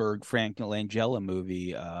Goldberg Frank Langella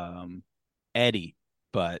movie, Eddie,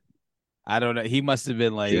 but I don't know.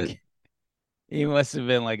 shit. He must have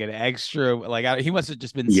been like an extra. He must have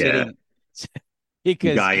just been Yeah, sitting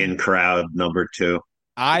because guy in crowd number two.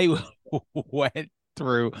 I went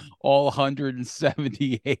through all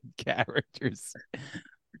 178 characters.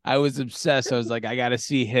 I was obsessed. I was like, I got to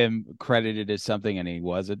see him credited as something, and he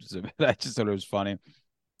wasn't. So I just thought it was funny.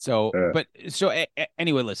 So, Uh, but so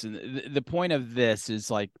anyway, listen. The point of this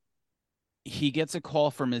is like he gets a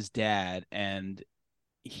call from his dad, and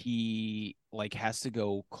he like has to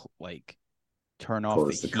go like turn off the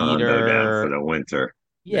Close the condo down for heater. the winter.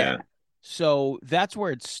 Yeah. Yeah, So that's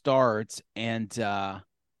where it starts, and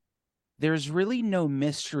there's really no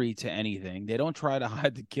mystery to anything. They don't try to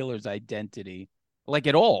hide the killer's identity like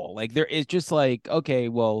at all. Like there is just like, okay,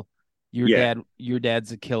 well, yeah. your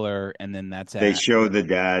dad's a killer, and then that's They that. show the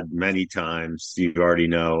dad many times. You already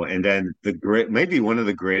know, and then the great, maybe one of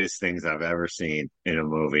the greatest things I've ever seen in a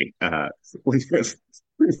movie. When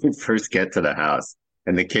we first get to the house,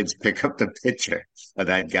 and the kids pick up the picture of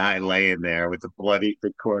that guy laying there with the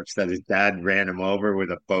corpse that his dad ran him over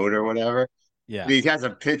with a boat or whatever. Yeah. And he has a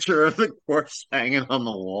picture of the corpse hanging on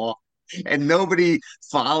the wall, and nobody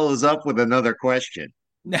follows up with another question.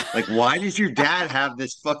 Like, why does your dad have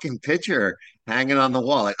this fucking picture hanging on the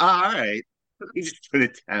wall? Like, oh, all right, he just put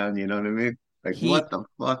it down. You know what I mean? Like, he what the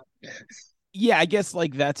fuck? yeah, I guess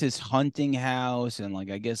like that's his hunting house, and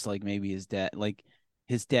like I guess like maybe his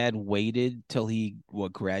dad waited till he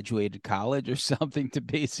graduated college or something to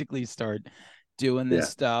basically start doing this Yeah.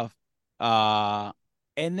 stuff. Uh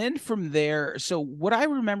and then from there, so what I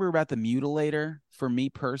remember about the Mutilator for me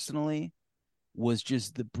personally was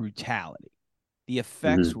just the brutality. The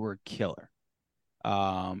effects Hmm. were killer.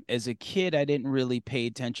 As a kid, I didn't really pay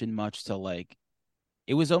attention much to like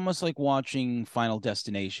it was almost like watching Final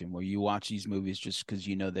Destination, where you watch these movies just because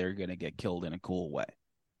you know they're gonna get killed in a cool way.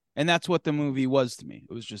 And that's what the movie was to me.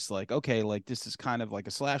 It was just like, okay, like this is kind of like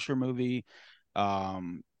a slasher movie.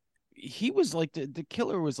 Um, he was like the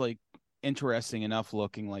killer was like interesting enough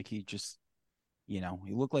looking, like he just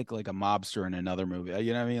he looked like a mobster in another movie.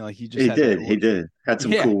 You know what I mean? Like he just He had that did. He did. Had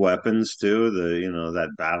some yeah, cool weapons too.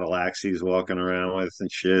 That battle axe he's walking around with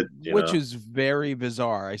and shit. which is very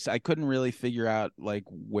bizarre. I couldn't really figure out like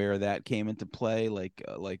where that came into play, like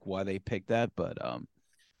why they picked that, but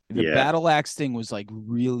the Yeah. battle axe thing was like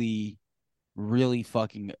really, really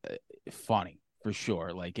fucking funny for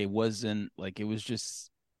sure. Like it wasn't like it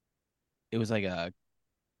was like a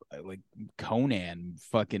like Conan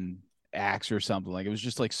fucking axe or something. Like it was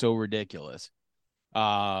just like so ridiculous.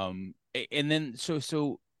 And then so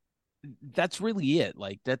that's really it.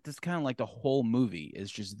 Like that's kind of like the whole movie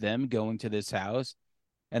is just them going to this house,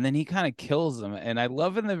 and then he kind of kills them. And I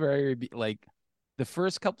love in the like the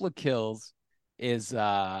first couple of kills is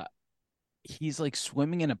he's like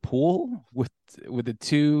swimming in a pool with the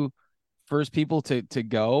two first people to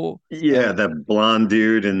go, Yeah, and that blonde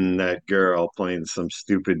dude and that girl playing some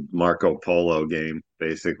stupid Marco Polo game,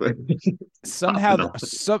 basically. somehow Popping them.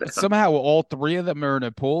 somehow all three of them are in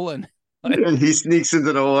a pool, and like And he sneaks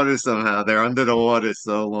into the water somehow. They're under the water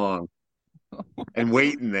so long and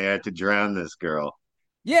waiting there to drown this girl.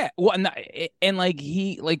 yeah, well, and like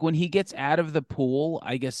he like when he gets out of the pool,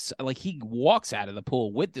 I guess like he walks out of the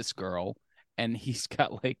pool with this girl, and he's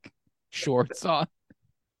got like shorts on.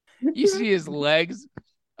 You see his legs.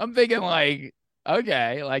 I'm thinking like,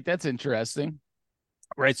 okay, like that's interesting,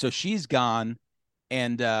 right? So she's gone,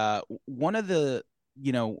 and one of the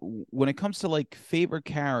when it comes to like favorite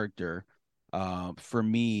character, for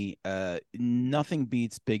me, nothing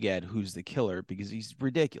beats Big Ed, who's the killer, because he's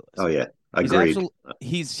Oh ridiculous. yeah, He's agreed. absolutely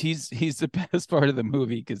he's the best part of the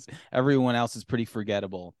movie because everyone else is pretty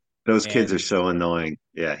forgettable. Those kids are And so annoying.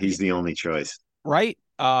 Yeah, yeah, he's the only choice. right.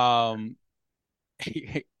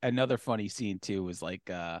 Another funny scene too was like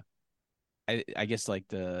I guess like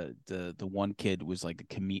the one kid was like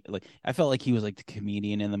the like I felt like he was like the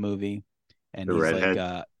comedian in the movie, and The he's like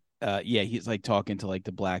redhead. yeah, he's like talking to like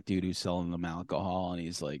the black dude who's selling them alcohol, and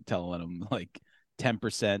he's like telling him like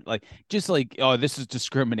 10%, like just like, oh, this is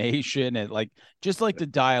discrimination, and like just like the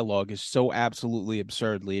dialogue is so absolutely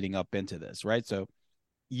absurd leading up into this, right? So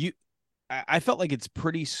you, I felt like it's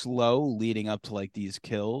pretty slow leading up to like these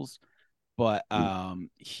kills, but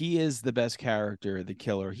he is the best character, the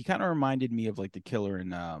killer. He kind of reminded me of like the killer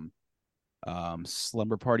in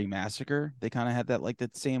Slumber Party Massacre. They kind of had that like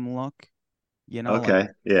that same look, Okay.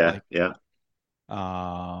 Yeah. like Yeah.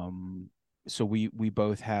 um so we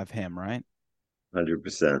both have him, right?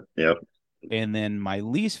 100%. Yep. And then my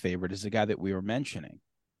least favorite is the guy that we were mentioning,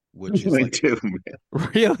 which is Me like too.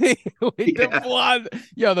 really with the Yeah. blonde,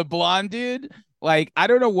 the blonde dude. Like I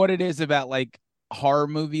don't know what it is about like horror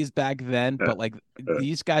movies back then, but like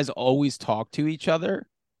these guys always talk to each other.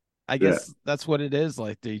 I Yeah. guess that's what it is.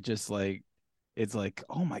 Like they just like, it's like,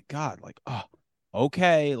 oh my God, like, oh,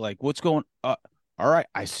 okay, like what's going all right,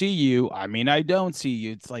 I see you. I mean, I don't see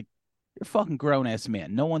you. It's like you're a fucking grown ass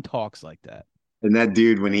man. No one talks like that. And that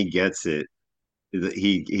dude, when he gets it,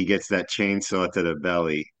 he gets that chainsaw to the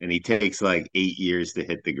belly, and he takes like 8 years to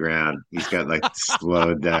hit the ground. He's got like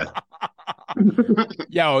slow death.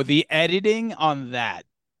 Yo, the editing on that.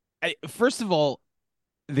 First of all,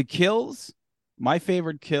 the kills, my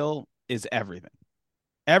favorite kill is everything.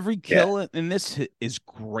 Every Yeah. kill in this is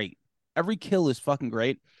great. Every kill is fucking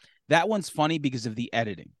great. That one's funny because of the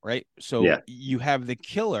editing, right? So Yeah. you have the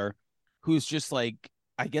killer who's just like,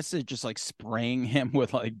 I guess it's just like spraying him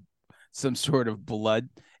with like some sort of blood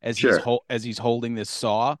as Sure. as he's holding this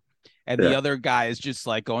saw, and the Yeah. other guy is just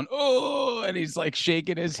like going, oh, and he's like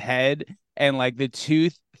shaking his head, and like the two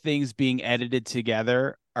things being edited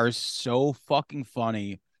together are so fucking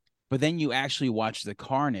funny. But then you actually watch the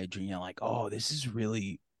carnage, and you're like, oh, this is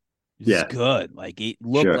Yeah. good. Like it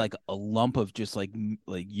looked Sure. like a lump of just like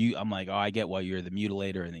you. I'm like, oh, I get why you're the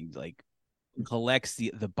mutilator, and he's like collects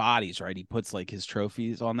the bodies, right? He puts like his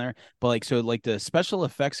trophies on there. But like so like the special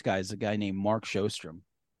effects guy is a guy named Mark Shostrom,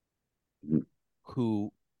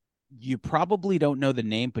 who you probably don't know the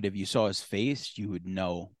name, but if you saw his face, you would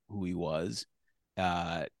know who he was.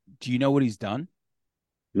 Uh do you know what he's done?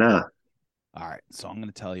 Nah. All right, so I'm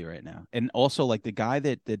gonna tell you right now. And also like the guy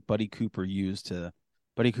that Buddy Cooper used to,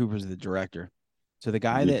 Buddy Cooper's the director. So the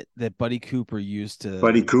guy that Buddy Cooper used to,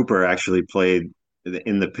 Buddy Cooper actually played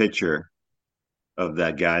in the picture of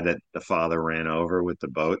that guy that the father ran over with the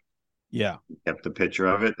boat. yeah. Kept the picture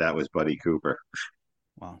of it. That was Buddy Cooper.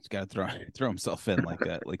 Well, he's got to throw himself in like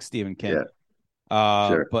that, like Stephen King. Yeah.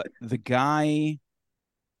 Sure. But the guy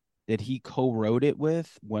that he co-wrote it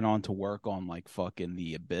with went on to work on like fucking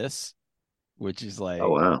The Abyss, which is Oh like,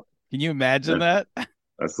 wow. can you imagine That, that?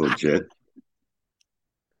 that's legit.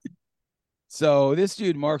 So this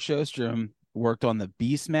dude, Mark Shostrom, worked on the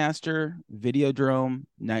Beastmaster, Videodrome,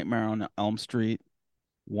 Nightmare on Elm Street,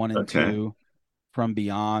 one and Okay. two, From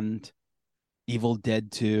Beyond, Evil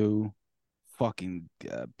Dead 2, fucking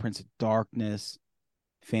Prince of Darkness,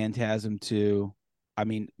 Phantasm 2. I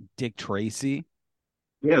mean, Dick Tracy.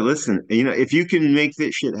 Yeah, listen, if you can make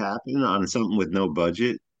this shit happen on something with no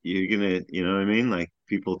budget, you're gonna, you know what I mean? Like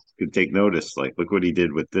people could take notice. Like, look what he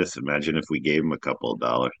did with this. Imagine if we gave him a couple of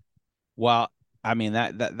dollars. Well, I mean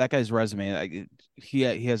that guy's resume, like, he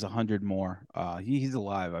has 100 more. He's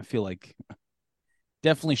alive. I feel like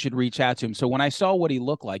definitely should reach out to him. So when I saw what he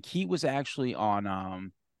looked like, he was actually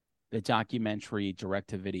on the documentary Direct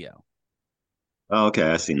to Video. Oh, okay,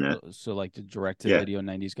 I seen that. So like the Direct to Yeah, Video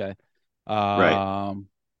 90s guy. right.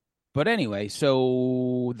 But anyway,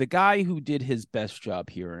 so the guy who did his best job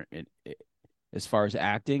here as far as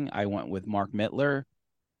acting, I went with Mark Mittler,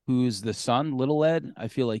 who's the son, Little Ed. I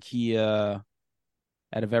feel like he out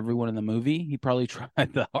of everyone in the movie, he probably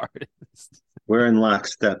tried the hardest. We're in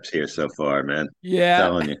locksteps here so far, man. Yeah.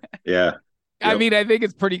 Telling you. Yeah. I Yep. mean, I think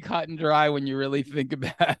it's pretty cut and dry when you really think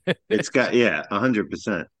about it. It's got, yeah,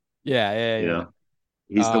 100%. Yeah, yeah, You yeah. know,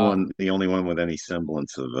 he's Uh the only one with any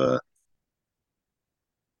semblance of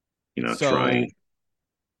trying.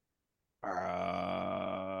 so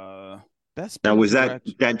uh best Now, bit of was that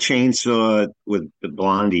direction. that chainsaw with the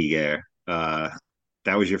blondie there?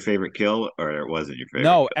 That was your favorite kill, or it wasn't your favorite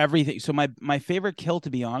No, everything. So my favorite kill, to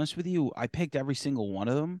be honest with you, I picked every single one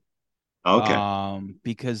of them. kill? Okay,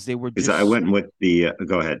 Because they were because I just, went with the.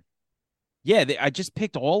 Go ahead. yeah, I just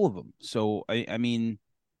picked all of them. So I mean,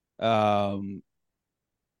 um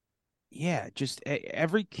yeah, just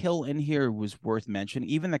every kill in here was worth mentioning.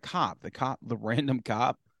 Even the random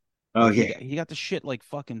cop, Oh like yeah, he got the shit like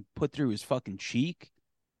fucking put through his fucking cheek.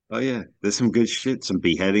 oh yeah. There's some good shit, some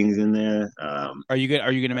beheadings in there. Are you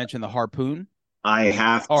gonna mention the harpoon I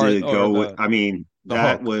have or to go with. I mean, the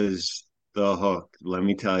that hook? was. the hook. Let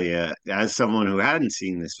me tell you, as someone who hadn't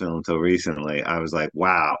seen this film until recently, I was like,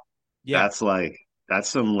 wow, Yeah. that's like that's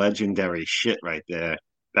some legendary shit right there.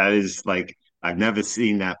 That is like I've never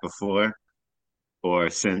seen that before or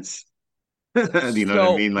since. You know what I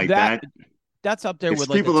So mean? Like that that. that's up there If with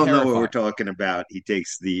like the people don't know what we're Terrifier. talking about,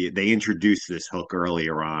 they introduce this hook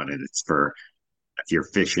earlier on, and it's for if you're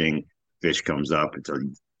fishing, fish comes up. It's a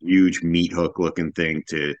huge meat hook looking thing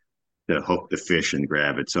to hook the fish and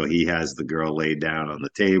grab it. So he has the girl laid down on the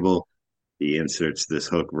table. He inserts this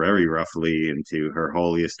hook very roughly into her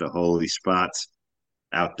holiest of holy spots,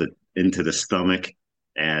 out the into the stomach.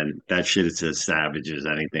 And that shit is as savage as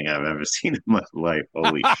anything I've ever seen in my life.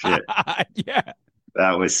 Holy shit. Yeah.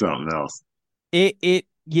 That was something else. It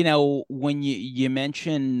when you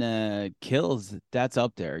mention kills, that's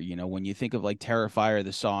up there. When you think of like Terrifier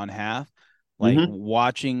the Saw in Half, like Mm-hmm.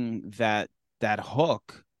 watching that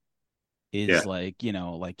hook Yeah. is like,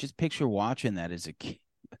 like just picture watching that as a kid.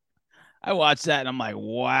 I watched that and I'm like,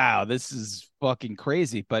 wow, this is fucking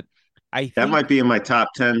crazy. But I That think might be in my top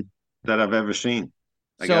 10 that I've ever seen.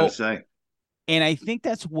 I got to so, say. and I think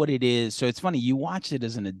that's what it is. So it's funny, you watched it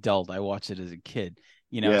as an adult. I watched it as a kid,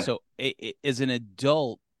 Yeah. so as an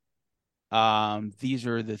adult, these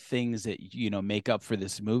are the things that make up for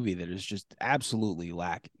this movie that is just absolutely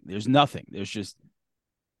lacking. There's nothing. There's just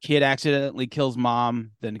kid accidentally kills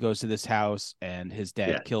mom, then goes to this house and his Yeah.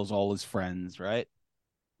 dad kills all his friends, right?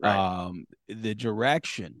 Right. The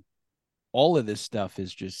direction, all of this stuff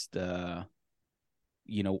is just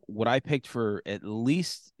what I picked for, at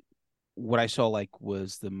least what I saw like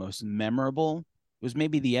was the most memorable was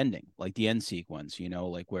maybe the ending, like the end sequence,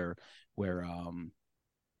 like where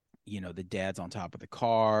the dad's on top of the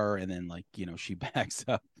car and then like, she backs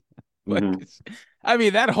up. But Mm-hmm. I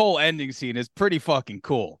mean, that whole ending scene is pretty fucking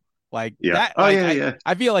cool. Like Yeah. that, Oh, like yeah. I Yeah.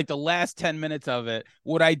 I feel like the last 10 minutes of it,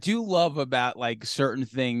 what I do love about like certain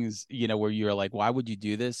things, where you're like, why would you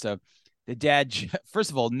do this? So the dad, first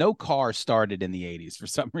of all, no car started in the 80s for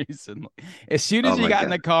some reason. As soon Oh, as you my got in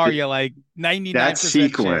God. the car, you're like 99% That chance.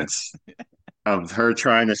 sequence of her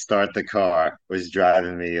trying to start the car was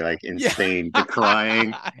driving me like Yeah. insane. The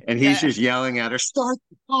crying, and he's Yeah. just yelling at her, "Start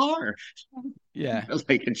the car!" Yeah.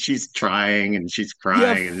 Like, and she's trying and she's You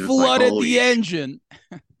crying, and it's like, flooded "Holy the shit!" engine.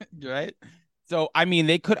 Right? So I mean,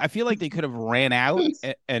 I feel like they could have ran out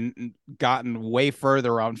and gotten way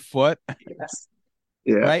further on foot, Yes.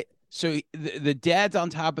 Yeah. right? So the dad's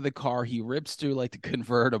on top of the car. He rips through like the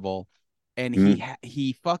convertible, and Mm,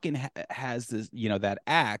 he fucking has this, that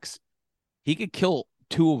axe. He could kill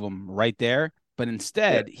two of them right there, but yeah.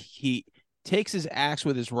 instead he takes his axe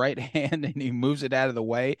with his right hand and he moves it out of the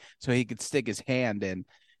way so he could stick his hand in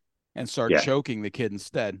and start Yeah. choking the kid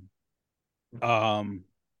instead. Um,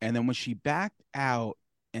 and then when she backed out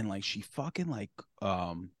and like she fucking like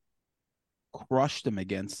crushed him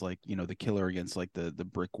against like the killer against like the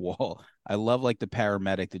brick wall. I love like the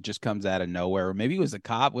paramedic that just comes out of nowhere. Or maybe it was a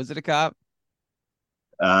cop. Was it a cop?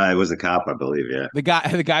 It was a cop, I believe. Yeah. The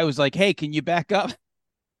guy was like, "Hey, can you back up?"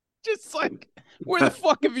 Just like, where the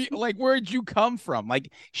fuck have you, like, where did you come from?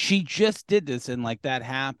 Like she just did this and like that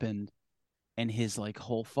happened and his like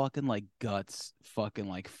whole fucking like guts fucking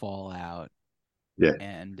like fall out. Yeah.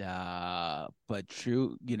 And but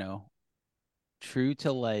true, true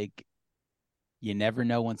to like you never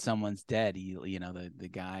know when someone's dead. The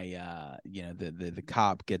guy, the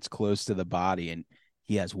cop gets close to the body and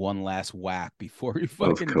he has one last whack before he Of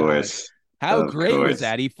fucking dies. course. How Of great was course.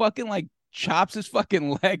 that? He fucking like chops his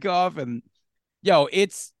fucking leg off and yo,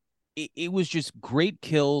 it was just great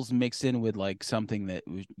kills mixed in with like something that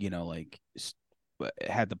was, like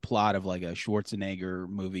had the plot of like a Schwarzenegger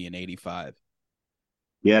movie in '85.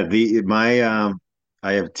 Yeah. The my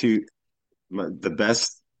I have two. The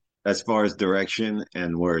best as far as direction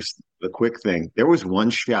and worst. The quick thing, there was one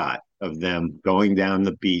shot of them going down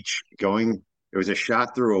the beach, going, there was a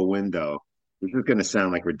shot through a window. This is going to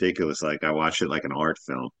sound like ridiculous, like I watched it like an art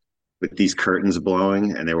film, with these curtains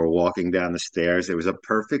blowing and they were walking down the stairs. It was a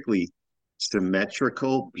perfectly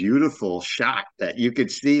symmetrical, beautiful shot that you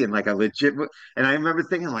could see in like a legit. And I remember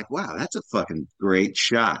thinking, like, wow, that's a fucking great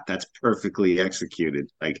shot. That's perfectly executed.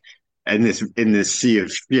 Like, in this sea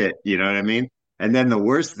of shit, you know what I mean? And then the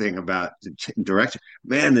worst thing about the direction,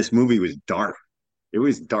 man, this movie was dark. It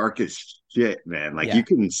was dark as shit, man. Like Yeah. you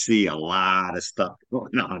couldn't see a lot of stuff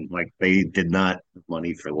going on. Like they did not have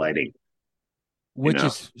money for lighting, you Which know.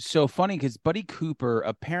 is so funny because Buddy Cooper,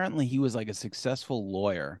 apparently he was like a successful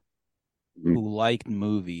lawyer Mm-hmm. who liked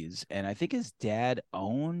movies. And I think his dad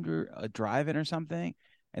owned a drive-in or something.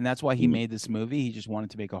 And that's why he made this movie. He just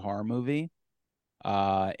wanted to make a horror movie.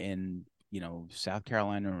 And South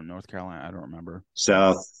Carolina or North Carolina. I don't remember.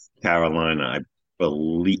 South Carolina, I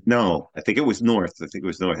believe. No, I think it was North. I think it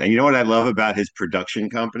was North. And you know what I love about his production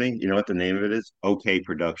company? You know what the name of it is? OK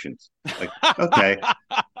Productions. Like, okay,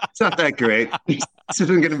 it's not that great. This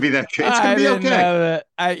isn't going to be that great. It's going I to be didn't okay. know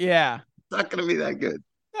that. Yeah. It's not going to be that good.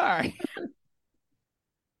 All right.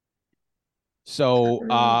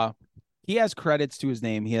 So he has credits to his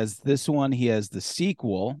name. He has this one, he has the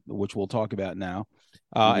sequel, which we'll talk about now.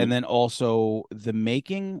 And Mhm. then also the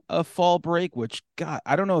making of Fall Break, which God,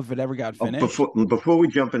 I don't know if it ever got Oh, finished. before we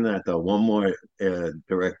jump in that though, one more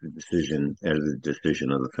director decision as a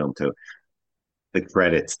decision of the film too. The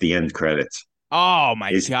credits, the end credits. Oh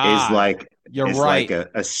my is God. like You're is like right.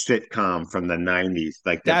 a sitcom from the 90s.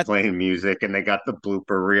 Like they're That playing music and they got the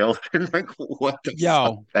blooper reel. And like, what the fuck?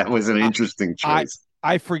 yo, That was an I, interesting I choice.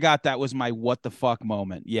 I forgot that was my what the fuck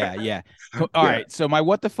moment. Yeah, yeah. All Yeah. right. So my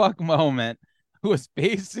what the fuck moment was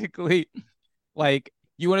basically like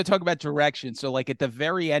you want to talk about direction. So like at the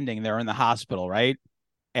very ending, they're in the hospital, right?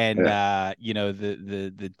 And Yeah.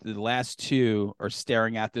 the last two are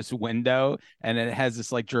staring out this window, and it has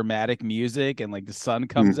this like dramatic music, and like the sun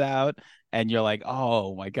comes Mm. out, and you're like,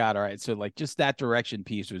 oh my God, all right. So like just that direction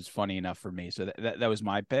piece was funny enough for me. So that was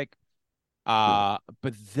my pick. But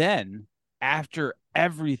then after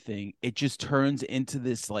everything, it just turns into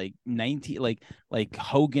this like 19 like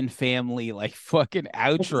Hogan family like fucking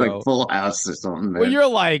It's like outro Full House or something, where man. you're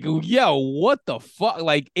like, yo, what the fuck?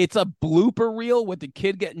 Like it's a blooper reel with the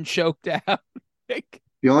kid getting choked out. Like,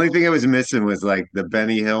 The only thing I was missing was like the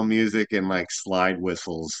Benny Hill music and like slide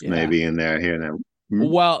whistles yeah. maybe in there here and there. Hmm?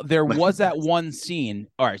 Well, there Like, was that one scene.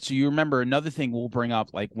 All right, so you remember another thing we'll bring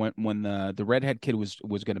up, like when the redhead kid was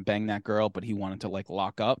gonna bang that girl, but he wanted to like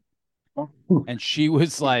lock up. And she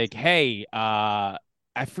was like, "Hey, I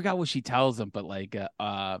forgot what she tells him, but like,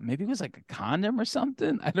 maybe it was like a condom or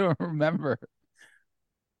something. I don't remember.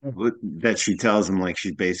 that she tells him like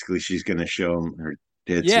she's gonna show him her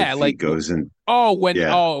tits Yeah, if he like, goes in.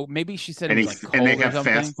 Yeah. maybe she said it and was he like and they cold or have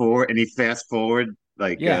something. fast forward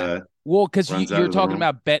like Yeah, well, because runs out you're of the talking room.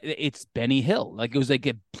 about it's Benny Hill. Like it was like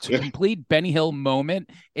a Yeah, complete Benny Hill moment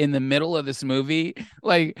in the middle of this movie.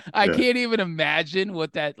 Like I yeah, can't even imagine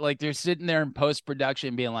what that like. They're sitting there in post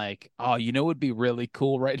production, being like, "Oh, you know, what would be really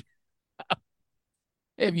cool, right?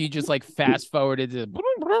 If you just like fast forwarded to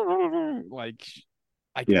like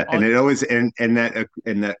yeah. And it always and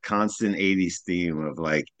that constant '80s theme of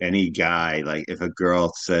like any guy, like if a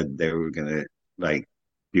girl said they were gonna like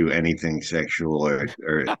do anything sexual or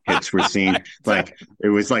hits were seen, like it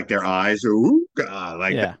was like their eyes are ooh, God,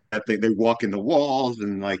 like yeah, that they walk in the walls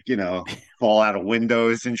and like fall out of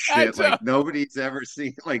windows and I shit. Like don't. nobody's ever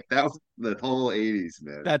seen like that was the whole '80s,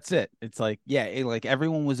 man. That's it. It's like, yeah, like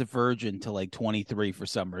everyone was a virgin to like 23 for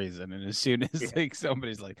some reason. And as soon as Yeah. like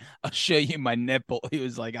somebody's like, I'll show you my nipple, he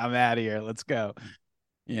was like, I'm out of here. Let's go.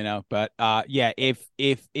 But yeah, if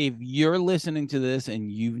you're listening to this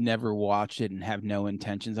and you've never watched it and have no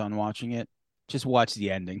intentions on watching it, just watch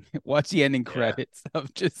the ending. Watch the ending Yeah, credits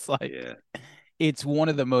of just like yeah, it's one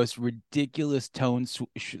of the most ridiculous tone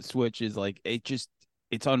switches. Like it's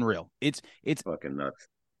unreal. It's fucking nuts.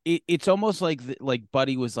 it's almost like like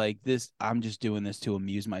Buddy was like this. I'm just doing this to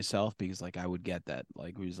amuse myself because like I would get that.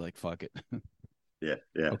 Like we was like fuck it. Yeah,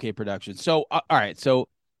 yeah. Okay, production. So all right. So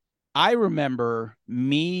I remember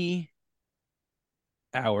me,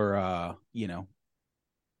 our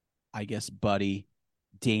I guess Buddy,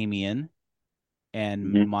 Damien, and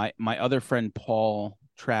Mhm. my other friend Paul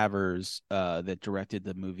Travers, that directed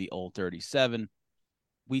the movie Old 37.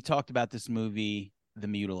 We talked about this movie, The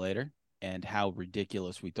Mutilator, and how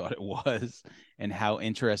ridiculous we thought it was, and how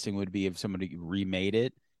interesting it would be if somebody remade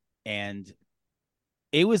it. And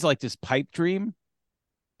it was like this pipe dream,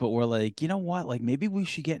 but we're like, you know what? Like maybe we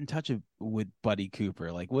should get in touch with Buddy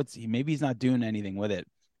Cooper. Like, maybe he's not doing anything with it.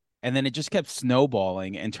 And then it just kept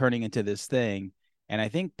snowballing and turning into this thing. And I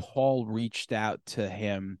think Paul reached out to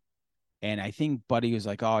him, and I think Buddy was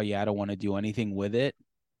like, "Oh yeah, I don't want to do anything with it."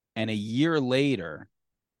 And a year later,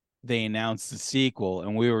 they announced the sequel,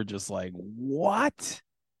 and we were just like, "What?"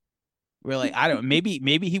 We're like, I don't.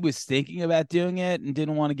 Maybe he was thinking about doing it and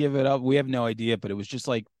didn't want to give it up. We have no idea, but it was just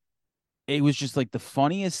like the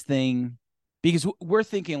funniest thing because we're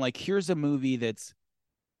thinking like, here's a movie that's,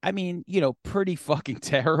 I mean, pretty fucking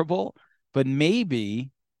terrible, but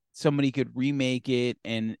maybe somebody could remake it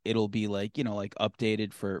and it'll be like, like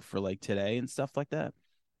updated for like today and stuff like that.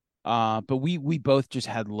 But we both just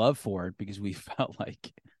had love for it because we felt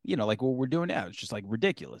like, like what we're doing now. It's just like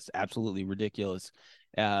ridiculous, absolutely ridiculous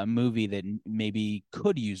movie that maybe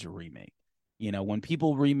could use a remake. When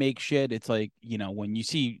people remake shit, it's like, when you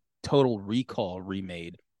see Total Recall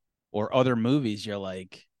remade, or other movies, you're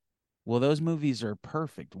like, well, those movies are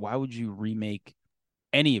perfect. Why would you remake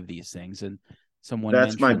any of these things? And someone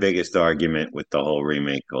That's my mentioned, biggest argument with the whole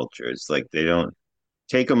remake culture. It's like they don't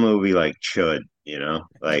take a movie like Chud,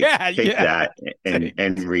 like yeah, take yeah, that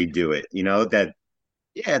and redo it. That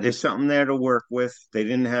yeah, there's something there to work with. They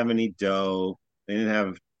didn't have any dough. They didn't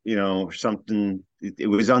have, something. It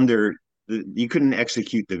was under. You couldn't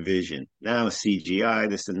execute the vision. Now CGI,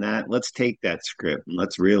 this and that. Let's take that script and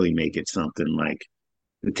let's really make it something like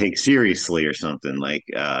to take seriously or something like.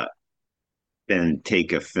 Then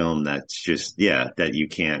take a film that's just yeah that you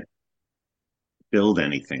can't build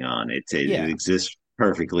anything on. It yeah. exists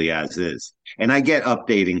perfectly as is. And I get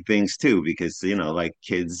updating things too because like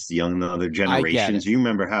kids, young other I get it. generations. You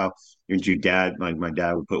remember how your dad, like my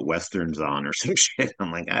dad, would put westerns on or some shit.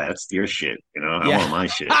 I'm like, that's your shit. I Yeah, want my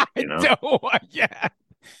shit. I don't. Yeah,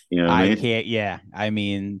 You know what I I mean? can't. Yeah, I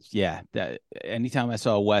mean, yeah. That anytime I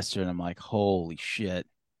saw a western, I'm like, holy shit,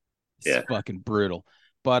 it's Yeah. fucking brutal.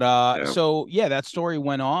 But Yeah. so yeah, that story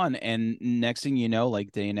went on, and next thing you know,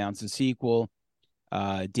 like they announced a sequel.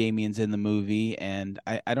 Damien's in the movie, and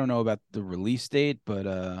I don't know about the release date,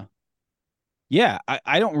 but yeah,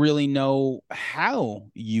 I don't really know how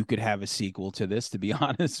you could have a sequel to this, to be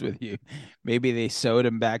honest with you. Maybe they sewed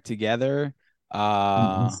them back together.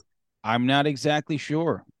 Uh I'm not exactly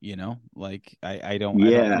sure, like I don't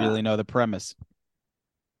Yeah. really know the premise.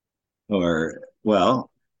 Or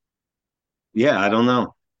well, yeah, I don't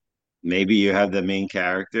know. Maybe you have the main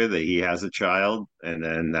character that he has a child, and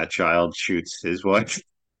then that child shoots his wife,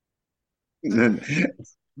 and then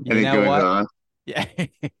and You it know goes what? on. Yeah,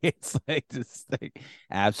 it's like this thing.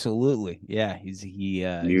 Absolutely. Yeah, he's like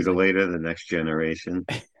Mutilator, the next generation,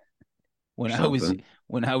 or when I was something.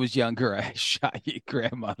 when I was younger, I shot your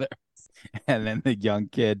grandmother, and then the young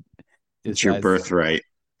kid It's your decides, birthright.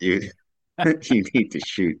 You you need to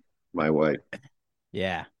shoot my wife.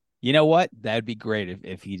 yeah. You know what? That'd be great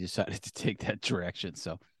if he decided to take that direction.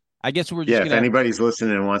 So I guess we're just Yeah, if gonna anybody's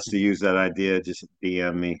listening and wants to use that idea, just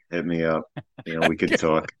DM me, hit me up. We could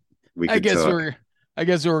talk. We I could guess talk. we're I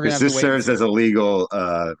guess we're gonna Because have to this wait and serves see. as a legal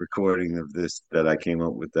recording of this that I came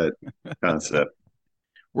up with that concept.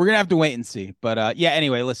 We're gonna have to wait and see. But yeah,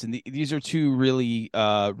 anyway, listen, these are two really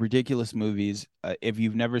ridiculous movies. If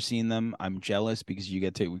you've never seen them, I'm jealous because you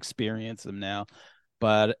get to experience them now.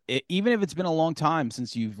 But even if it's been a long time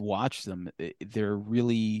since you've watched them, they're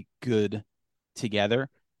really good together.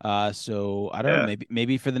 So I don't know, Yeah,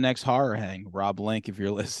 maybe for the next horror hang, Rob Link, if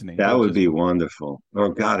you're listening, that don't would just be wonderful. Oh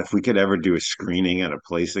God, if we could ever do a screening at a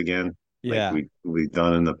place again, like yeah. we've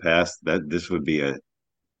done in the past, that this would be a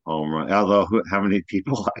home run. Although, how many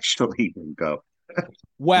people actually even go?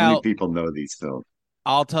 How many Well, people know these films?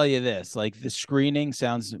 I'll tell you this, like the screening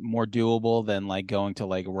sounds more doable than like going to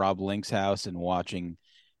like Rob Link's house and watching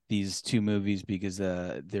these two movies because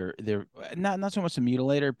they're not so much a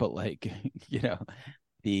mutilator, but like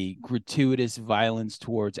the gratuitous violence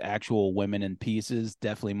towards actual women in pieces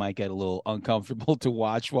definitely might get a little uncomfortable to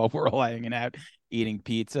watch while we're all hanging out eating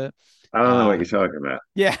pizza. I don't know what Uh you're talking about.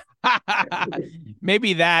 yeah.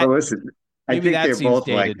 maybe But that listen, I maybe think that they're seems both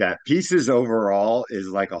like dated. that. Pieces overall is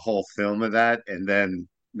like a whole film of that, and then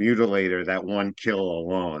Mutilator, that one kill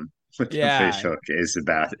alone with the fish Yeah. hook is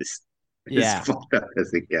about as Yeah. fucked up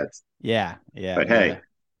as it gets. Yeah. Yeah. But hey,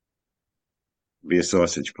 be a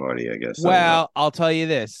sausage party, I guess. I don't know. Well, I'll tell you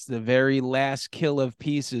this: the very last kill of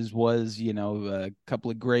pieces was, a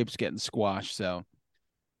couple of grapes getting squashed. So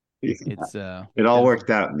it's It all definitely worked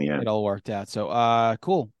out in the it end. all worked out. So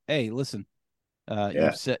cool. Hey, listen,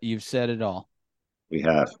 Yeah, you've said it all. we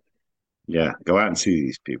have. Yeah, go out and see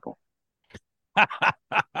these people.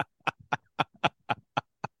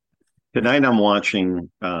 Tonight I'm watching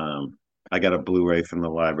I got a Blu-ray from the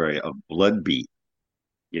library of Blood Beat.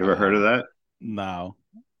 You ever heard of uh that? no.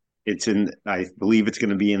 It's in I believe it's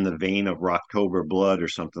going to be in the vein of Rocktober Blood or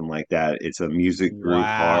something like that. It's a music group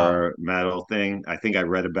Wow. horror metal thing. I think I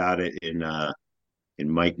read about it in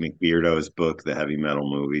Mike McBeardo's book, The Heavy Metal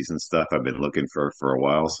Movies and stuff. I've been looking for a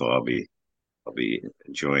while, so I'll be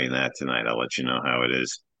enjoying that tonight. I'll let you know how it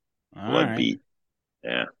is. All Blood right. Beat.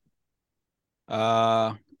 Yeah.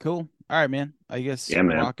 Cool. All right, man. I guess Yeah,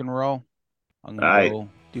 man. rock and roll. I'm All gonna right. go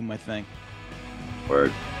do my thing.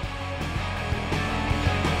 Word.